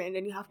determined.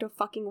 And you have to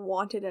fucking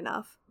want it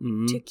enough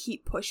to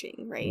keep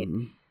pushing, right?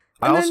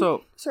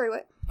 Sorry,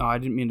 what? Oh, I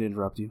didn't mean to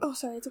interrupt you. Oh,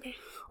 sorry. It's okay.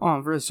 Oh,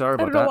 I'm really sorry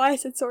about that. I don't know why I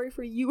said sorry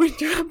for you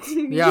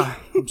interrupting me. Yeah,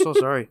 I'm so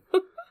sorry.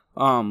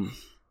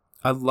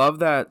 I love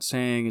that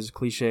saying, as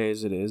cliche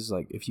as it is,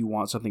 like, if you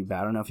want something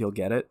bad enough, you'll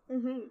get it.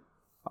 Mm-hmm.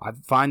 I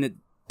find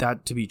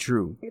that to be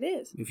true. It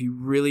is. If you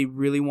really,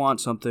 really want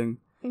something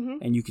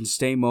and you can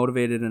stay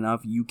motivated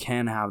enough, you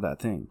can have that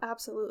thing.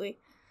 Absolutely.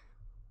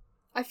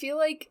 I feel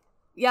like,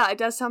 it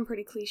does sound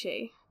pretty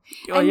cliche.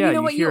 Oh, and yeah, you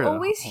know what? You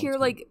always hear,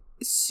 like,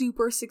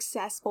 super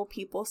successful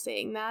people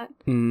saying that.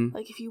 Mm-hmm.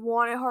 Like, if you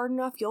want it hard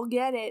enough, you'll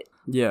get it.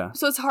 Yeah.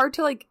 So it's hard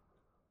to, like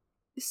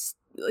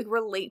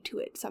relate to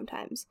it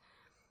sometimes.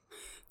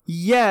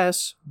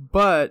 Yes,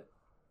 but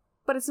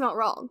it's not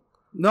wrong.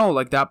 No,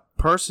 like, that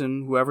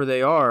person, whoever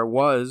they are,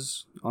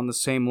 was on the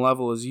same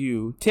level as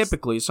you.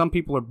 Typically, some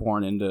people are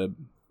born into,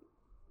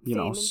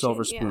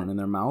 silver spoon in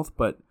their mouth,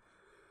 but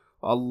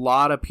a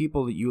lot of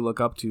people that you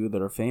look up to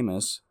that are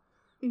famous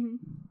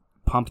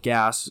pumped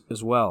gas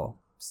as well.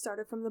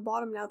 Started from the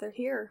bottom, now they're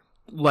here.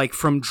 Like,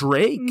 from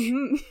Drake?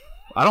 Mm-hmm.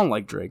 I don't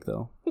like Drake,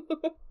 though.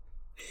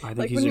 I think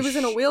like, when he was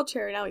in a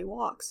wheelchair, now he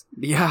walks.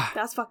 Yeah.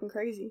 That's fucking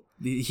crazy.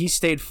 He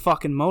stayed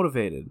fucking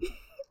motivated.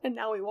 And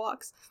now he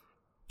walks.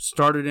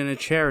 Started in a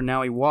chair,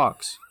 now he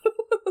walks.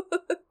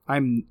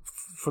 I'm,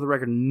 for the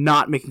record,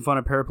 not making fun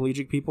of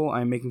paraplegic people.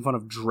 I'm making fun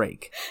of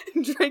Drake.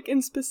 Drake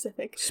in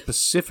specific.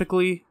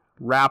 Specifically,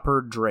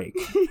 rapper Drake.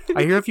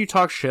 I hear if you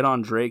talk shit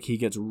on Drake, he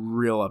gets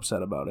real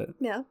upset about it.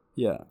 Yeah?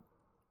 Yeah.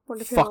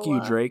 Fuck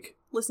you, Drake.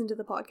 Listen to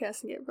the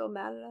podcast and get real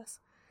mad at us.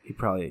 He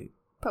probably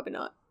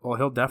not. Well,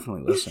 he'll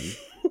definitely listen.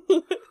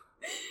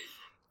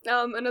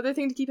 Another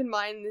thing to keep in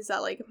mind is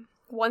that, like,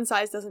 one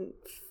size does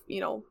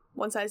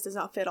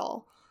not fit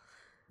all.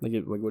 Like,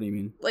 what do you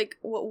mean? Like,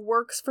 what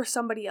works for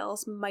somebody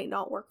else might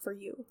not work for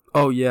you.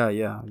 Oh, yeah.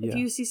 If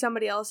you see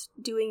somebody else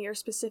doing your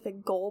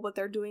specific goal, but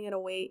they're doing it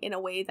in a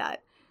way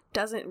that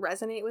doesn't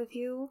resonate with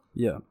you,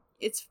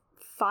 it's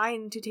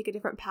fine to take a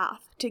different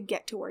path to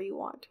get to where you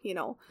want, you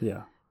know?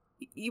 Yeah.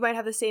 You might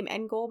have the same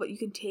end goal, but you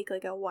can take,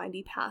 like, a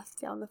windy path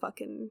down the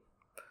fucking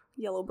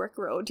yellow brick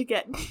road to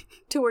get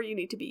to where you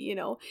need to be, you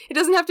know? It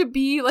doesn't have to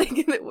be, like,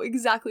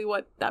 exactly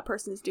what that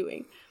person is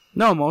doing.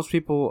 No, most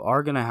people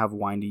are gonna have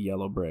windy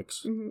yellow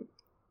bricks. Mm-hmm.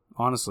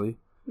 Honestly.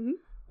 Mm-hmm.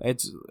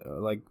 It's,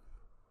 like,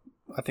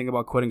 I think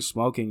about quitting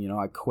smoking, you know?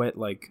 I quit,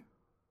 like,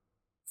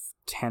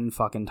 10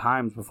 fucking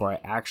times before I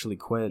actually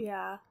quit.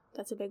 Yeah,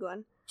 that's a big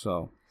one.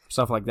 So,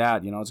 stuff like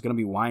that, you know? It's gonna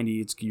be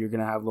windy. You're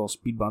gonna have little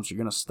speed bumps. You're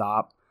gonna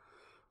stop,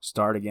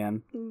 start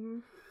again. Mm-hmm.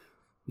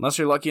 Unless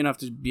you're lucky enough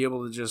to be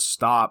able to just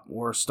stop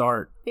or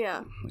start.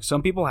 Yeah. Like,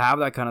 some people have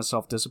that kind of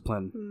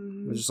self-discipline.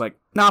 Mm-hmm. They're just like,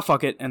 nah,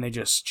 fuck it, and they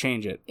just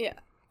change it. Yeah.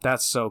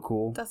 That's so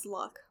cool. That's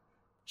luck.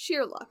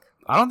 Sheer luck.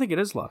 I don't think it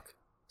is luck.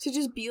 To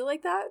just be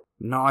like that?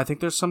 No, I think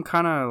there's some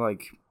kind of,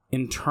 like,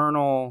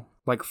 internal,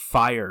 like,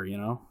 fire, you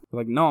know?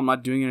 Like, no, I'm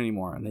not doing it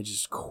anymore, and they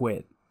just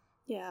quit.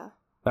 Yeah.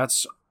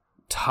 That's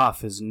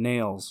tough as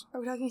nails. Are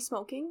we talking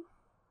smoking?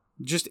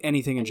 Just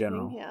anything in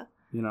general. Yeah.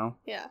 You know?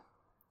 Yeah.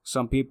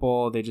 Some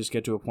people, they just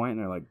get to a point and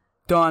they're like,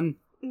 done.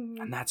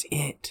 Mm-hmm. And that's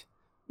it.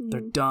 Mm-hmm.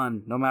 They're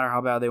done, no matter how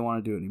bad they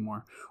want to do it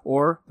anymore.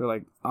 Or they're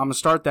like, I'm going to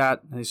start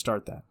that, and they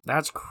start that.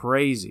 That's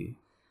crazy.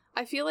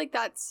 I feel like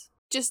that's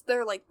just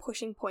their, like,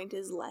 pushing point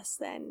is less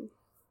than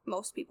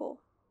most people,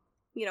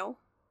 you know?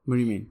 What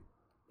do you mean?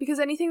 Because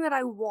anything that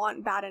I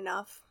want bad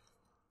enough,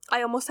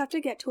 I almost have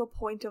to get to a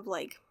point of,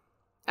 like,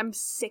 I'm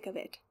sick of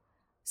it.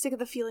 Sick of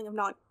the feeling of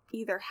not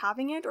either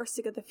having it or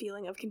sick of the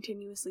feeling of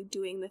continuously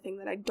doing the thing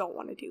that I don't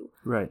want to do.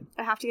 Right.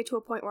 I have to get to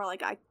a point where,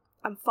 like,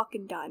 I'm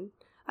fucking done.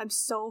 I'm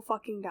so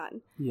fucking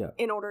done. Yeah.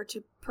 In order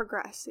to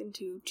progress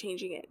into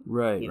changing it.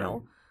 Right, you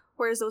know?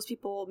 Whereas those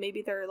people,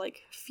 maybe their, like,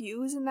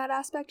 fuse in that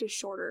aspect is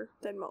shorter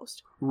than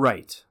most.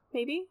 Right.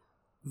 Maybe?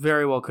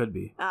 Very well could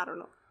be. I don't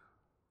know.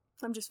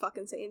 I'm just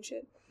fucking saying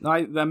shit.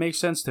 That makes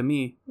sense to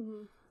me.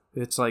 Mm-hmm.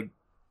 It's like,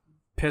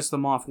 piss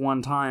them off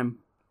one time.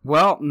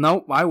 Well,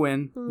 nope, I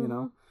win, you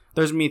know?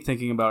 There's me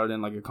thinking about it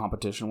in, like, a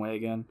competition way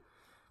again.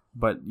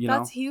 But, you know.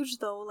 That's huge,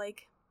 though,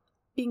 like,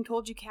 being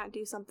told you can't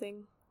do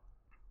something.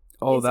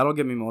 Oh, that'll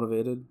get me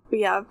motivated.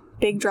 Yeah,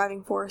 big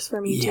driving force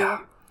for me, too.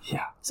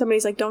 Yeah.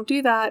 Somebody's like, don't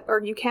do that,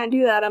 or you can't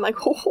do that. I'm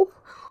like, oh,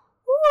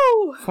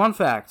 woo. Fun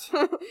fact.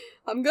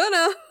 I'm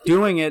gonna.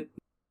 Doing it.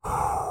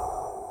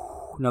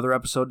 Another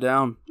episode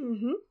down.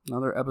 Mm-hmm.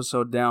 Another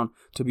episode down.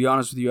 To be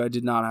honest with you, I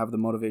did not have the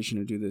motivation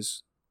to do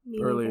this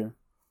earlier.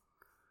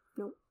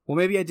 Nope. Well,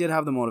 maybe I did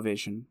have the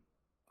motivation.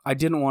 I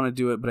didn't want to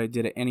do it, but I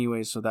did it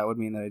anyway, so that would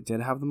mean that I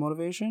did have the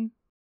motivation.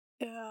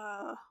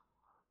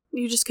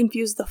 You just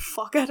confused the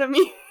fuck out of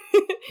me.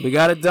 We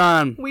got it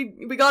done. We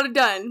got it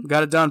done.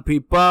 Got it done,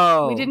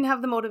 people. We didn't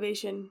have the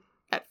motivation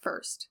at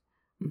first,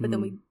 but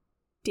then we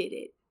did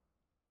it.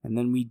 And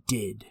then we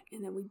did.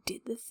 And then we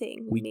did the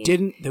thing. We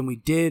didn't, then we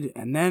did,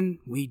 and then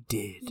we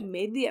did. We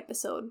made the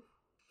episode.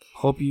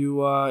 Hope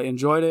you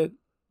enjoyed it.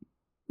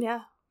 Yeah.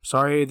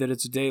 Sorry that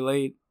it's a day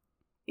late.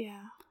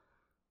 Yeah.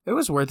 It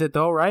was worth it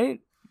though, right?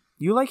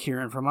 You like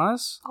hearing from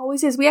us.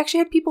 Always is. We actually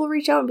had people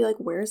reach out and be like,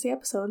 where's the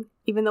episode?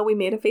 Even though we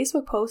made a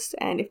Facebook post,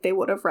 and if they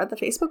would have read the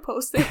Facebook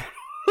post, they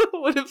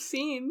would have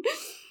seen.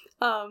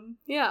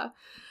 Yeah.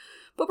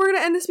 But we're going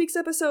to end this week's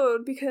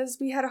episode because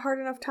we had a hard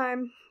enough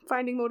time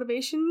finding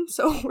motivation,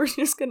 so we're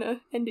just going to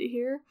end it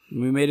here.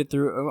 We made it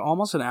through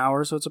almost an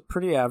hour, so it's a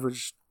pretty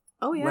average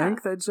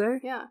length, I'd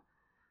say. Yeah.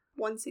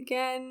 Once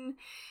again,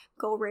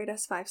 go rate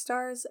us 5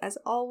 stars. As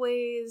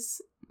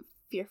always, if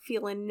you're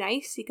feeling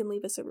nice, you can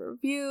leave us a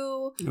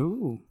review.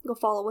 Ooh. Go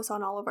follow us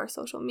on all of our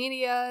social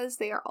medias.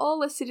 They are all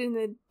listed in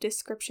the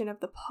description of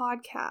the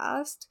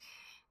podcast.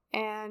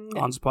 And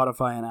on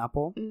Spotify and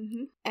Apple.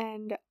 Mm-hmm.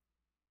 And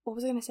what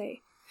was I going to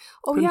say?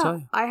 Oh, yeah.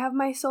 I have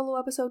my solo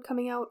episode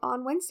coming out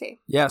on Wednesday.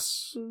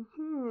 Yes.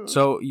 Mm-hmm.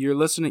 So you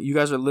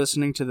guys are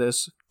listening to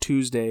this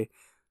Tuesday,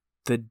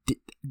 the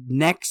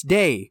next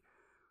day.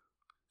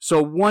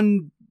 So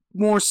one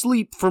more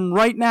sleep from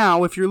right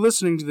now, if you're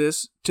listening to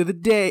this, to the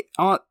day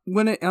on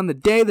the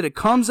day that it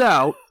comes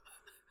out.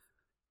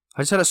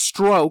 I just had a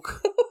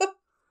stroke.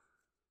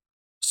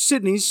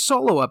 Sydney's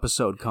solo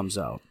episode comes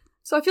out.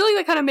 So I feel like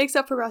that kind of makes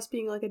up for us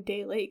being like a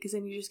day late, because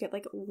then you just get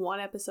like one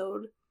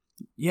episode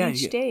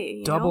each day.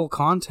 You double know?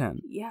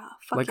 Content. Yeah,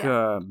 fuck like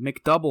yeah. a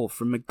McDouble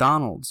from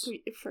McDonald's.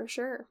 For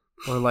sure.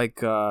 Or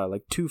like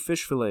 2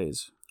 fish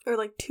fillets. Or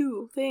like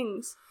 2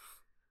 things.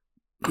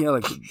 Yeah,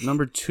 like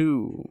number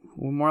 2.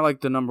 Well, more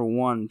like the number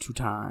 1 2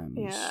 times.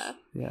 Yeah.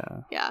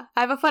 Yeah. I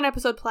have a fun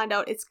episode planned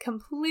out. It's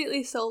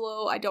completely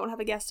solo. I don't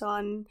have a guest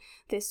on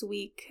this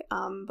week,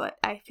 but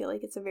I feel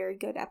like it's a very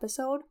good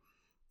episode.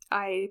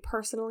 I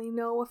personally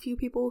know a few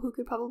people who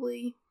could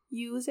probably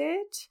use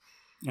it.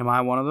 Am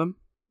I one of them?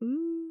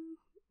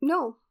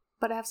 No,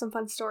 but I have some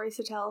fun stories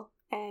to tell,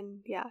 and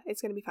yeah,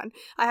 it's going to be fun.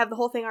 I have the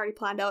whole thing already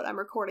planned out. I'm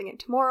recording it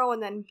tomorrow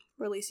and then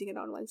releasing it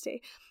on Wednesday.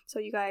 So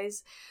you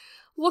guys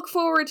look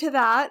forward to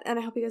that, and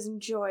I hope you guys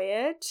enjoy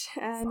it,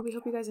 and hope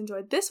you guys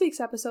enjoyed this week's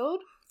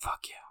episode.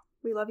 Fuck yeah.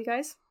 We love you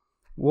guys.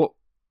 Well,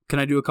 can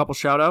I do a couple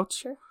shout outs?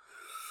 Sure.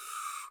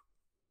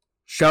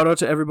 Shout out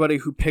to everybody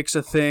who picks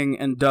a thing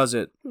and does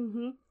it.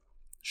 Mm-hmm.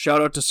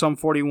 Shout out to Sum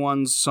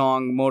 41's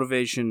song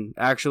Motivation.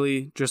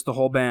 Actually, just the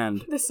whole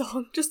band.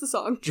 Just the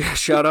song.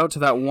 Shout out to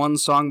that one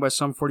song by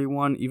Sum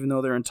 41, even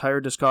though their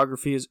entire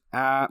discography is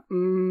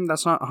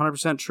that's not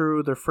 100%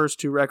 true. Their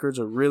first 2 records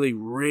are really,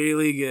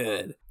 really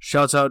good.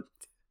 Shouts out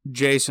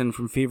Jason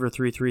from Fever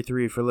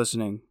 333 for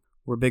listening.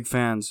 We're big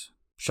fans.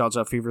 Shouts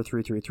out Fever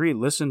 333.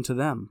 Listen to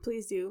them.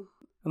 Please do.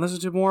 And listen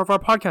to more of our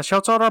podcast.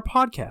 Shouts out our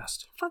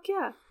podcast. Fuck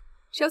yeah.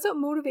 Shouts out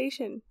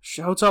Motivation.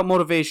 Shouts out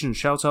Motivation.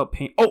 Shouts out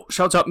Pain. Oh,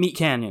 shouts out Meat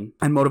Canyon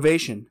and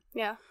Motivation.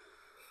 Yeah.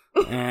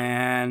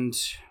 And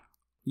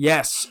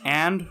yes,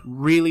 and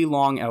really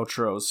long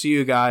outros. See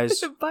you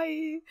guys.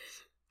 Bye.